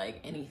blanketed,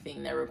 like,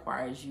 anything that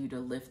requires you to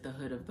lift the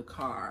hood of the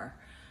car.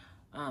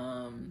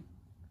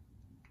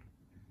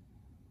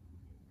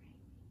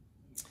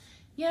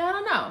 Yeah, I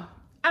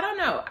don't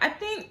know. I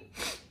think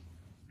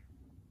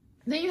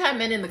then you had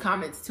men in the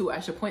comments too. I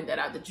should point that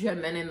out, that you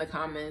had men in the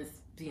comments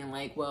being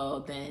like,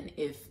 well, then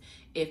if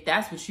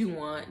that's what you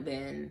want,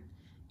 then,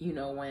 you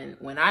know,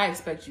 when I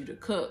expect you to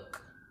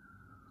cook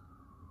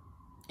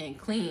and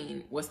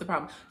clean, what's the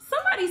problem?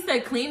 Somebody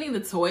said cleaning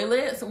the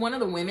toilet. So one of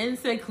the women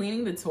said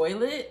cleaning the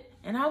toilet.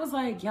 And I was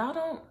like, y'all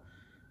don't,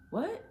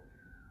 what?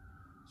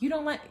 You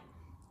don't like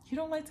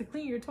to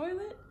clean your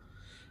toilet?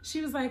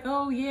 She was like,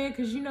 oh yeah,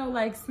 because, you know,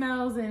 like,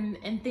 smells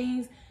and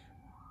things.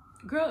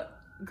 Girl,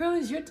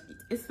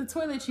 it's the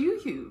toilet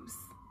you use.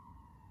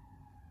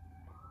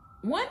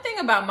 One thing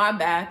about my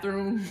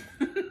bathroom,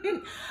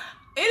 it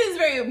is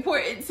very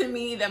important to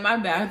me that my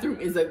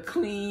bathroom is a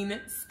clean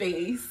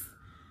space.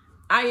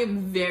 I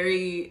am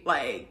very,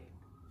 like,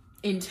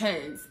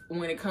 intense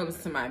when it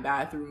comes to my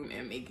bathroom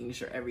and making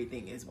sure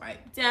everything is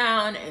wiped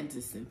down and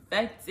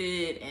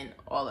disinfected and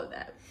all of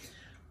that.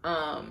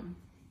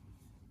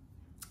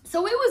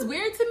 So it was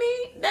weird to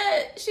me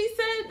that she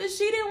said that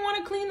she didn't want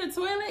to clean the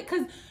toilet,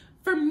 because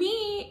for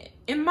me,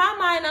 in my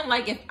mind, I'm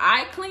like, if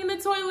I clean the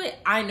toilet,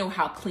 I know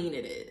how clean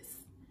it is.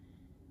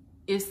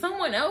 If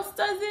someone else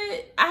does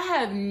it, I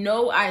have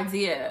no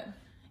idea,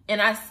 and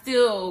I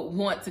still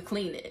want to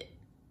clean it.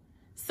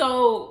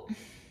 So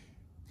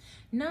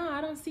no,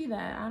 I don't see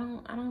that. I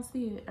don't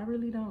see it. I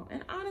really don't.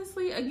 And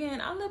honestly,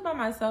 again, I live by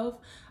myself.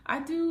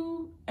 I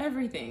do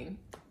everything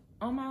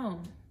on my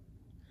own.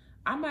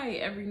 I might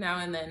every now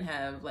and then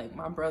have like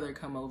my brother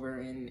come over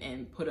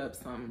and put up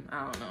some,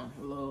 I don't know,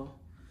 a little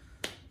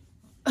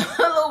a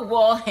little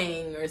wall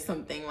hang or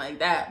something like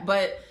that.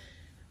 But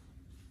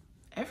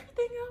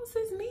everything else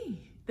is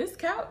me. This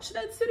couch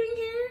that's sitting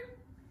here,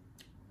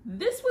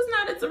 this was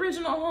not its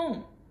original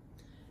home.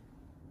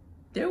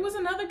 There was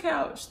another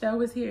couch that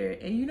was here,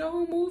 and you know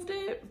who moved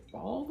it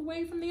all the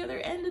way from the other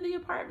end of the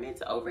apartment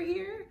to over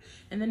here,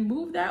 and then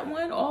moved that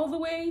one all the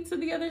way to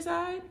the other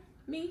side?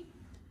 Me,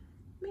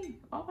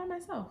 all by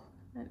myself.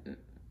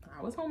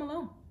 I was home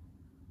alone.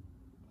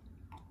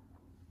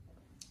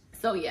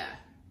 So yeah,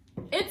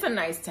 it's a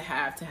nice to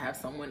have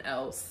someone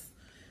else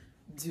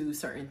do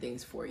certain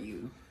things for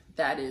you.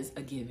 That is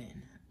a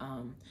given.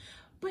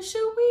 But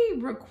should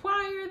we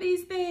require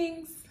these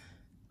things?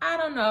 I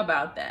don't know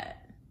about that.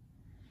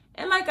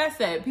 And like I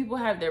said, people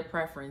have their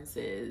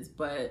preferences,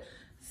 but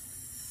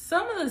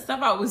some of the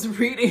stuff I was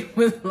reading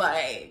was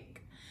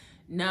like,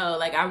 no,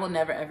 like I will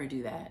never ever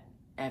do that.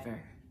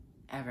 Ever.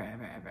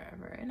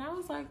 And I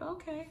was like,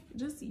 okay,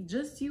 just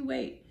you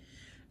wait.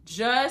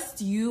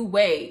 Just you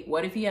wait.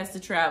 What if he has to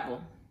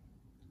travel?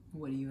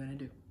 What are you gonna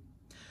do?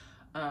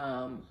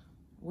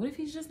 What if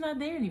he's just not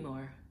there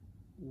anymore?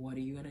 What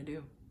are you gonna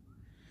do?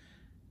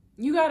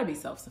 You gotta be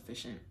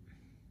self-sufficient.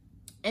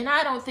 And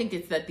I don't think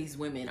it's that these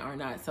women are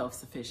not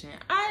self-sufficient.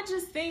 I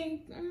just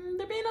think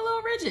they're being a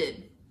little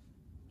rigid.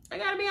 I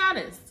gotta be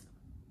honest.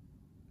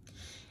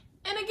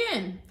 And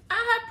again,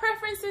 I have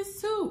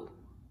preferences too.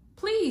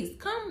 Please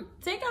come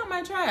take out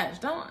my trash.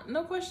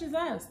 No questions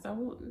asked.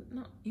 No,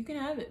 you can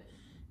have it.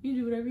 You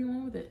do whatever you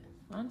want with it,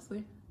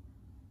 honestly.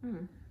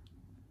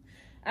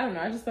 I don't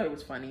know. I just thought it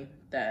was funny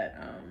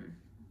that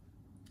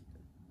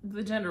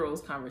the gender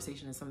roles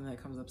conversation is something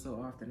that comes up so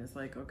often. It's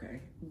like,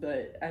 okay,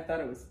 but I thought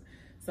it was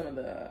some of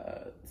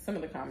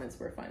the comments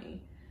were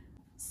funny.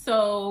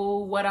 So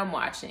what I'm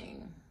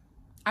watching,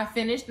 I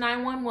finished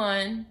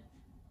 911.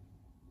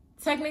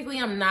 Technically,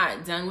 I'm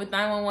not done with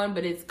 911,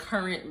 but it's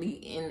currently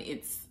in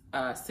its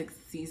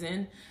 6th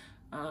season.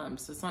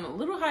 So it's on a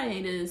little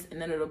hiatus, and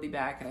then it'll be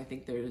back. And I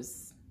think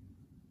there's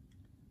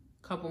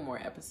a couple more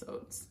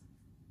episodes,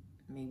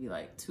 maybe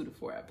like 2 to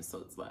 4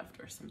 episodes left,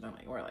 or something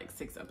like, or like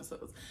 6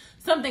 episodes,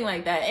 something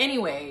like that.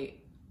 Anyway,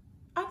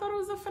 I thought it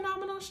was a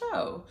phenomenal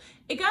show.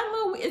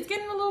 It's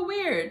getting a little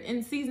weird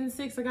in season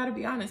 6, I gotta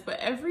be honest, but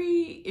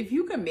if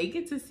you can make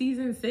it to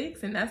season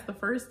 6 and that's the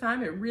first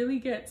time it really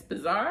gets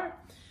bizarre,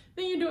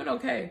 then you're doing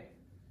okay.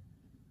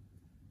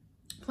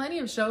 Plenty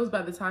of shows,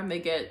 by the time they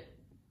get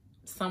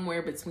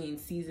somewhere between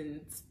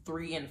seasons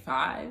 3 and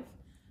 5,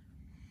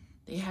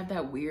 they have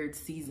that weird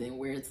season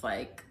where it's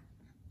like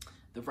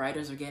the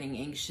writers are getting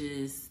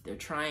anxious, they're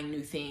trying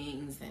new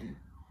things, and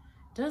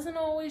doesn't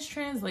always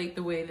translate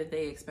the way that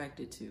they expect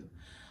it to.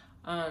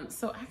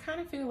 So I kind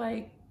of feel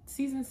like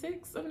season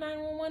 6 of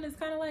 911 is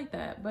kind of like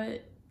that,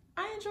 but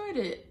I enjoyed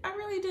it. I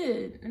really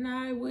did. And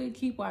I would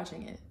keep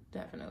watching it,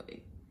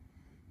 definitely.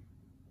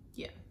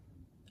 Yeah,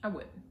 I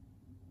would.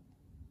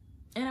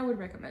 And I would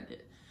recommend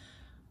it.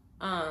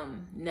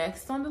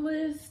 Next on the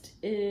list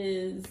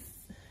is,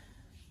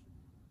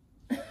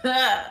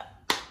 okay,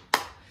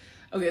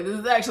 this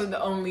is actually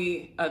the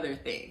only other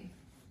thing.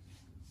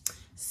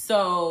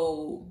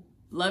 So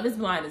Love is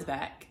Blind is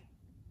back.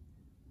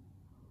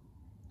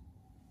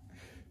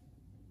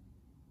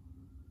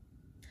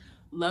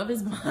 Love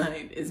is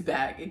Blind is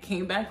back. It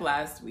came back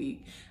last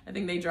week. I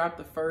think they dropped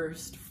the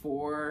first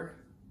four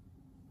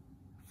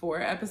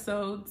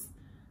episodes.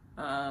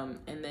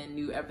 And then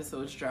new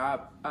episodes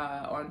drop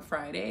on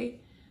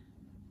Friday.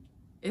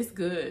 It's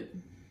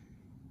good.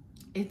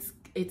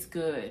 It's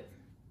good.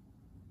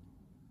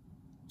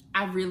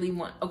 I really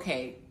want,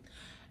 okay.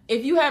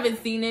 If you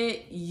haven't seen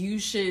it, you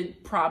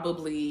should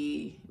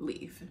probably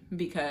leave,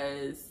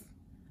 because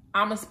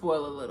I'm gonna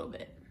spoil a little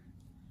bit.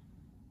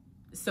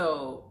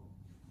 So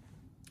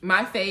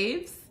my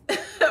faves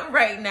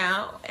right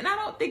now, and I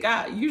don't think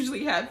I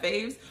usually have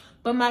faves,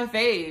 but my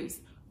faves,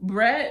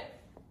 Brett,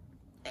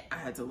 I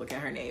had to look at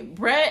her name,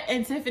 Brett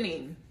and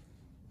Tiffany.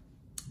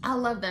 I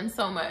love them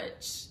so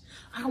much.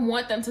 I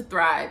want them to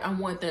thrive. I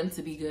want them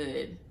to be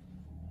good.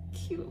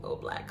 Cute little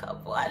black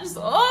couple. I just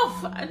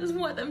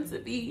want them to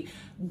be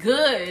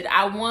good.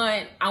 I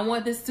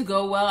want this to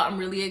go well. I'm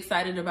really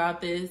excited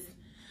about this.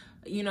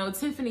 You know,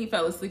 Tiffany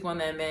fell asleep on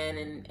that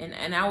man,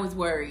 and I was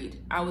worried.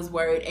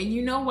 And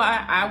you know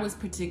why I was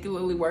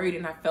particularly worried,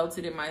 and I felt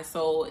it in my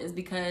soul, is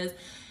because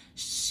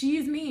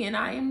she's me and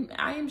I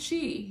am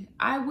she.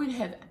 I would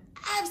have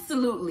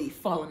absolutely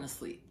fallen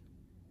asleep.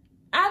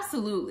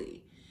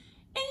 Absolutely.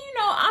 And you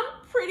know, I'm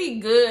pretty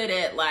good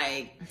at,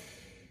 like,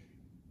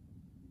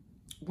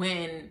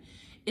 when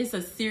it's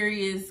a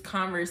serious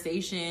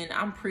conversation,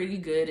 I'm pretty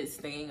good at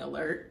staying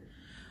alert.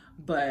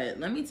 But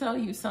let me tell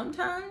you,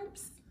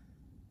 sometimes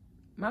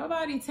my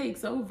body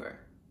takes over.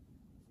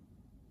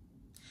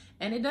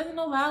 And it doesn't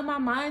allow my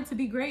mind to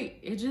be great.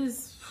 It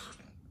just...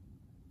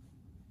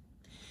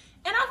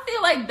 And I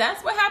feel like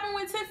that's what happened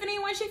with Tiffany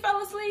when she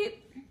fell asleep.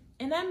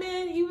 And that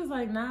man, he was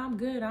like, nah, I'm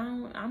good.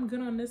 I'm good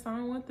on this. I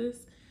don't want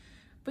this.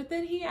 But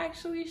then he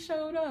actually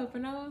showed up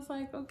and I was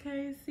like,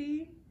 okay,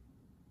 see,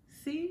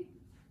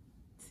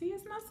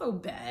 it's not so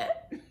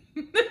bad.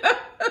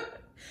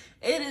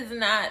 It is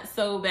not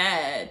so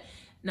bad.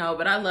 No,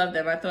 but I love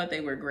them. I thought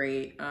they were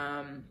great.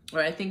 Or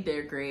I think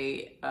they're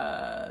great.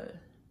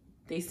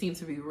 They seem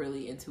to be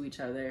really into each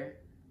other.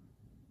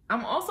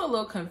 I'm also a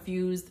little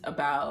confused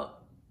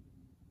about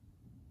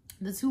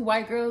the two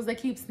white girls that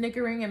keep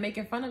snickering and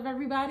making fun of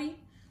everybody.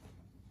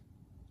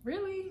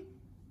 Really?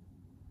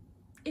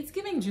 It's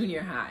giving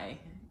junior high.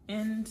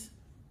 And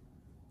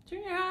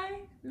junior high,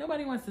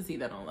 nobody wants to see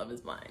that on Love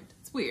is Blind.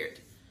 It's weird.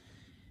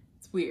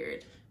 It's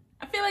weird.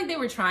 I feel like they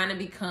were trying to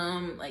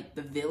become like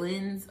the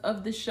villains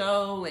of the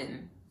show,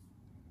 and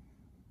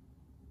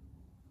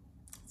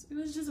it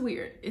was just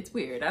weird. It's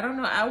weird. I don't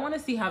know. I want to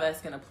see how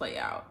that's going to play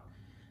out,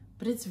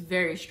 but it's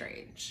very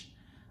strange.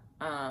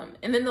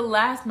 And then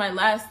my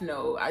last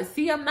note,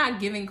 I'm not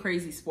giving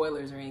crazy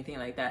spoilers or anything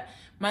like that.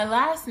 My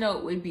last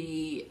note would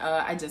be,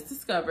 I just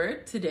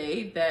discovered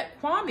today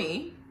that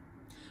Kwame,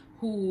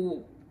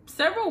 who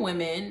several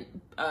women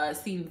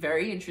seem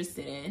very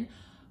interested in,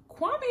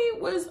 Kwame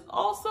was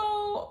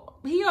also,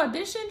 he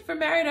auditioned for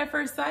Married at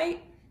First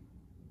Sight.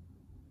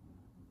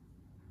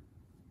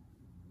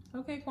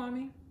 Okay,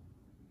 Kwame.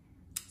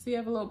 So you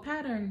have a little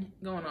pattern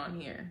going on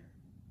here.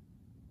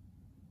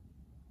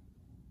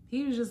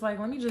 He was just like,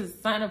 let me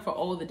just sign up for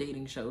all the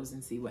dating shows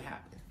and see what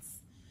happens.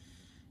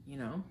 You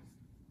know?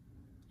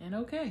 And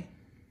okay.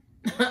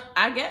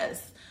 I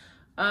guess.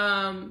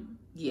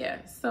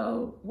 Yeah,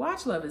 so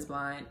watch Love is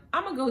Blind.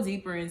 I'm gonna go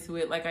deeper into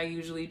it like I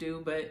usually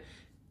do, but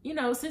you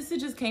know, since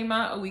it just came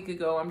out a week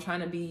ago, I'm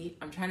trying to be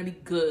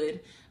good.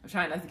 I'm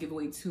trying not to give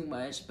away too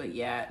much, but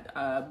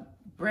yeah,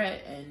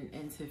 Brett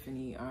and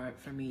Tiffany are,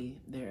 for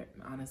me, they're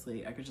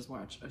honestly, I could just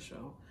watch a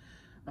show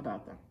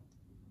about them.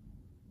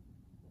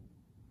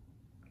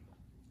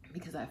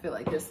 Because I feel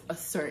like there's a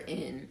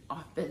certain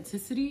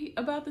authenticity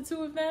about the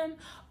two of them.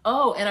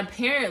 Oh, and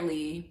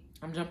apparently,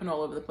 I'm jumping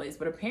all over the place,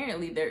 but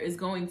apparently there is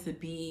going to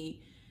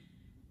be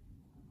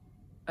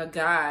a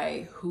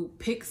guy who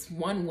picks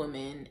one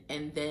woman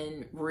and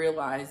then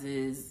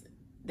realizes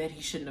that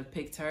he shouldn't have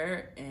picked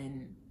her,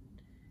 and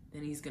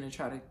then he's gonna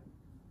try to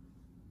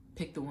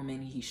pick the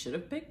woman he should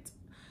have picked.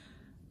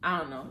 I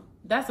don't know.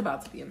 That's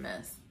about to be a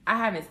mess. I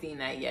haven't seen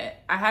that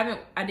yet. I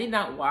did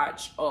not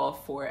watch all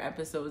 4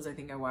 episodes. I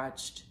think I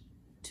watched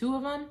 2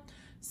 of them.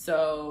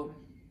 So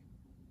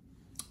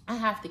I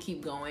have to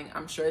keep going.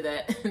 I'm sure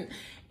that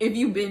if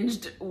you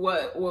binged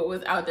what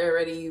was out there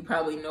already, you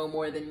probably know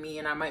more than me,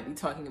 and I might be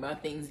talking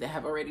about things that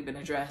have already been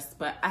addressed,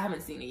 but I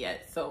haven't seen it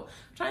yet. So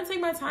I'm trying to take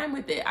my time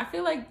with it. I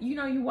feel like, you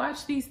know, you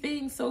watch these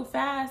things so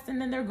fast and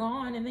then they're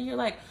gone, and then you're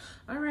like,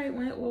 all right,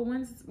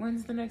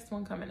 when's the next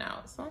one coming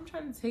out? So I'm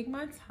trying to take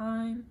my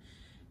time,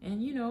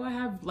 and you know, I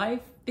have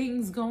life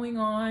things going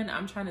on.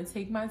 I'm trying to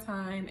take my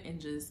time and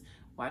just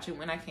watch it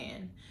when I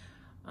can.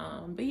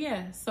 But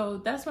yeah, so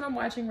that's what I'm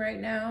watching right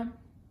now.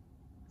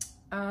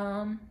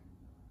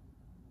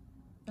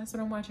 That's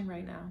what I'm watching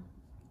right now.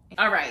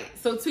 All right,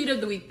 so tweet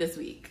of the week this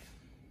week.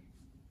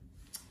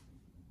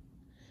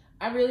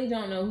 I really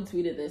don't know who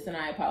tweeted this, and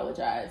I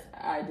apologize.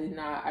 I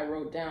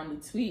wrote down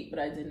the tweet, but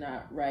I did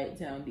not write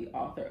down the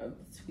author of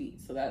the tweet,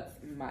 so that's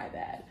my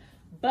bad.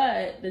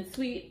 But the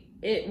tweet,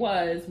 it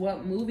was,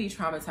 what movie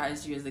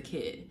traumatized you as a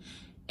kid?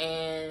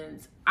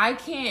 And I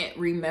can't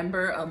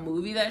remember a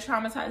movie that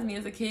traumatized me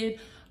as a kid,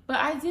 but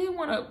I did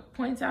want to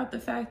point out the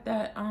fact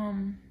that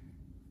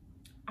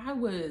I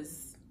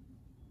was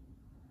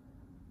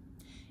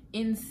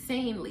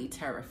insanely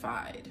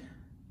terrified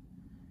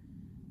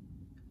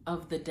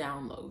of the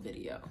download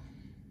video.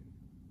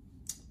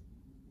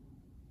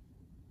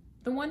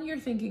 The one you're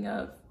thinking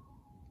of,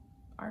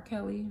 R.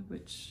 Kelly,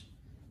 which,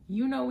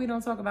 you know, we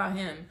don't talk about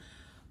him,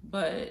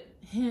 but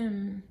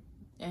him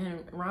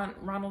and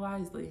Ronald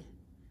Isley.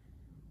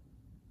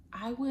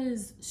 I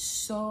was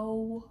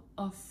so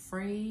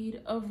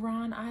afraid of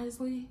Ron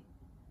Isley.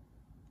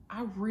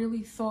 I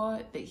really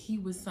thought that he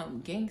was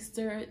some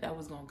gangster that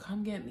was gonna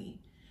come get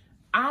me.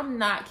 I'm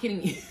not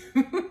kidding you.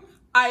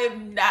 I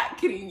am not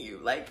kidding you.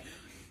 Like,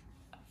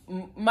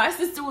 my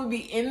sister would be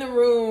in the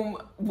room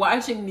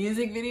watching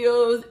music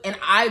videos and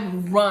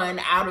I'd run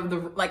out of the,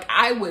 like,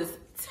 I was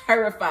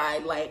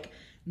terrified, like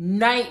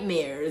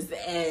nightmares,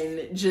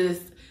 and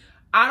just,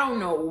 I don't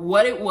know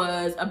what it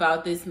was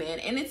about this man.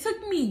 And it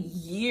took me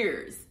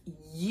years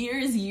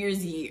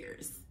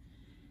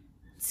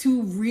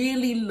to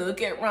really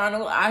look at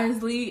Ronald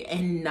Isley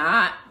and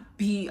not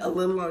be a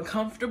little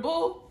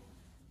uncomfortable.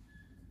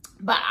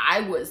 But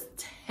I was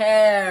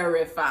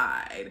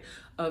terrified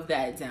of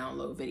that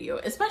download video,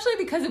 especially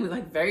because it was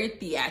like very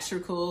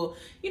theatrical.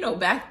 You know,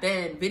 back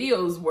then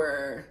videos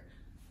were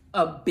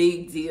a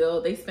big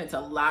deal. They spent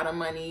a lot of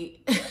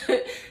money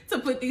to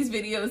put these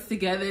videos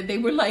together. They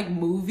were like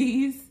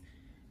movies.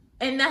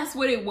 And that's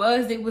what it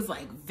was. It was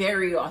like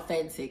very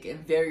authentic and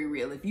very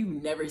real. If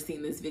you've never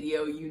seen this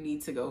video, you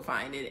need to go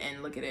find it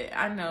and look at it.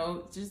 I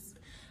know, just,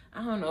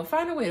 I don't know,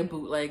 find a way to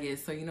bootleg it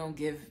so you don't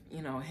give,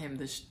 you know, him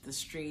the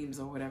streams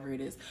or whatever it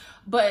is.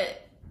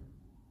 But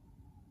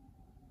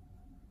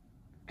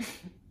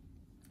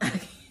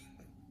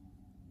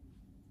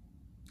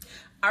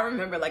I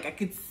remember like I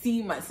could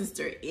see my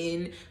sister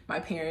in my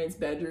parents'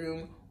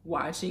 bedroom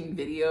watching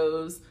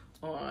videos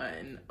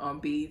on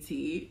BET,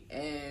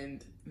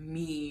 and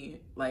me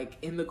like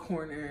in the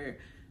corner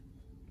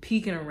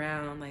peeking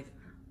around like,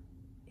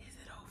 is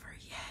it over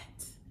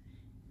yet?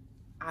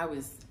 I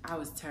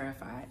was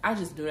terrified. I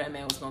just knew that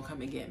man was gonna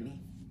come and get me.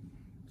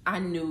 I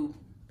knew.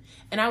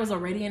 And I was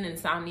already an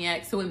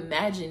insomniac, so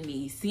imagine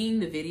me seeing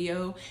the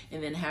video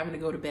and then having to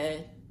go to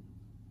bed,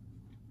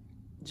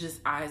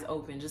 just eyes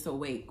open, just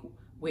awake,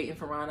 waiting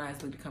for Ron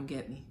Isley to come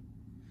get me.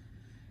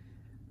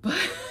 But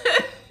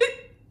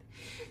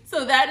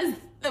so that is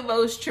the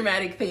most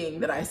traumatic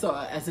thing that I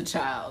saw as a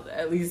child,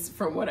 at least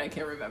from what I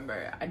can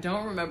remember. I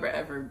don't remember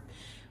ever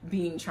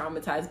being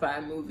traumatized by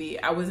a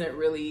movie. I've never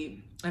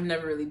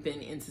really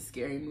been into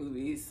scary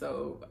movies,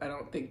 so I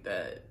don't think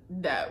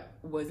that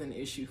was an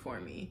issue for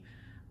me.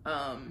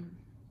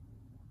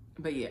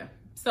 But yeah,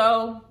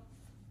 so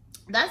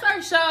that's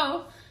our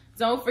show.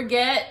 Don't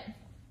forget,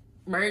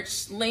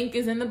 merch link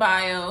is in the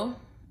bio.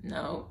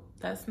 No,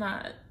 that's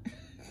not.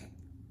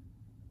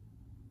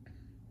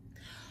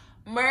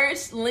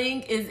 Merch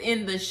link is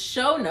in the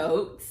show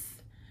notes.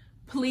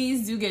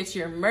 Please do get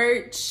your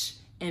merch.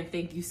 And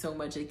thank you so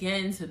much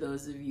again to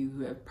those of you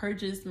who have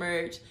purchased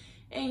merch.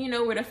 And you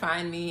know where to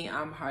find me.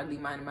 I'm hardly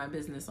minding my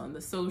business on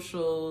the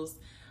socials.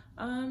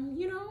 I'm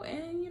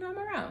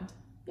around.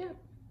 Yeah.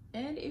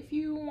 And if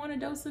you want a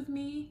dose of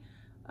me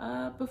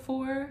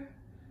before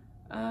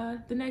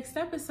the next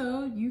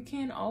episode, you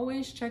can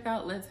always check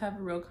out Let's Have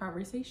a Real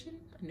Conversation.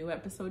 A new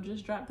episode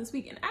just dropped this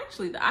week. And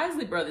actually, the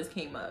Isley brothers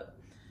came up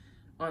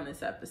on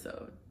this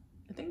episode.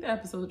 I think the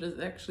episode is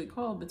actually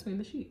called Between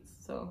the Sheets.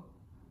 So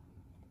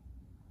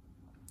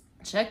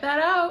check that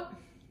out.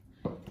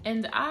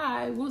 And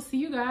I will see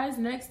you guys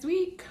next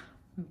week.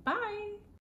 Bye.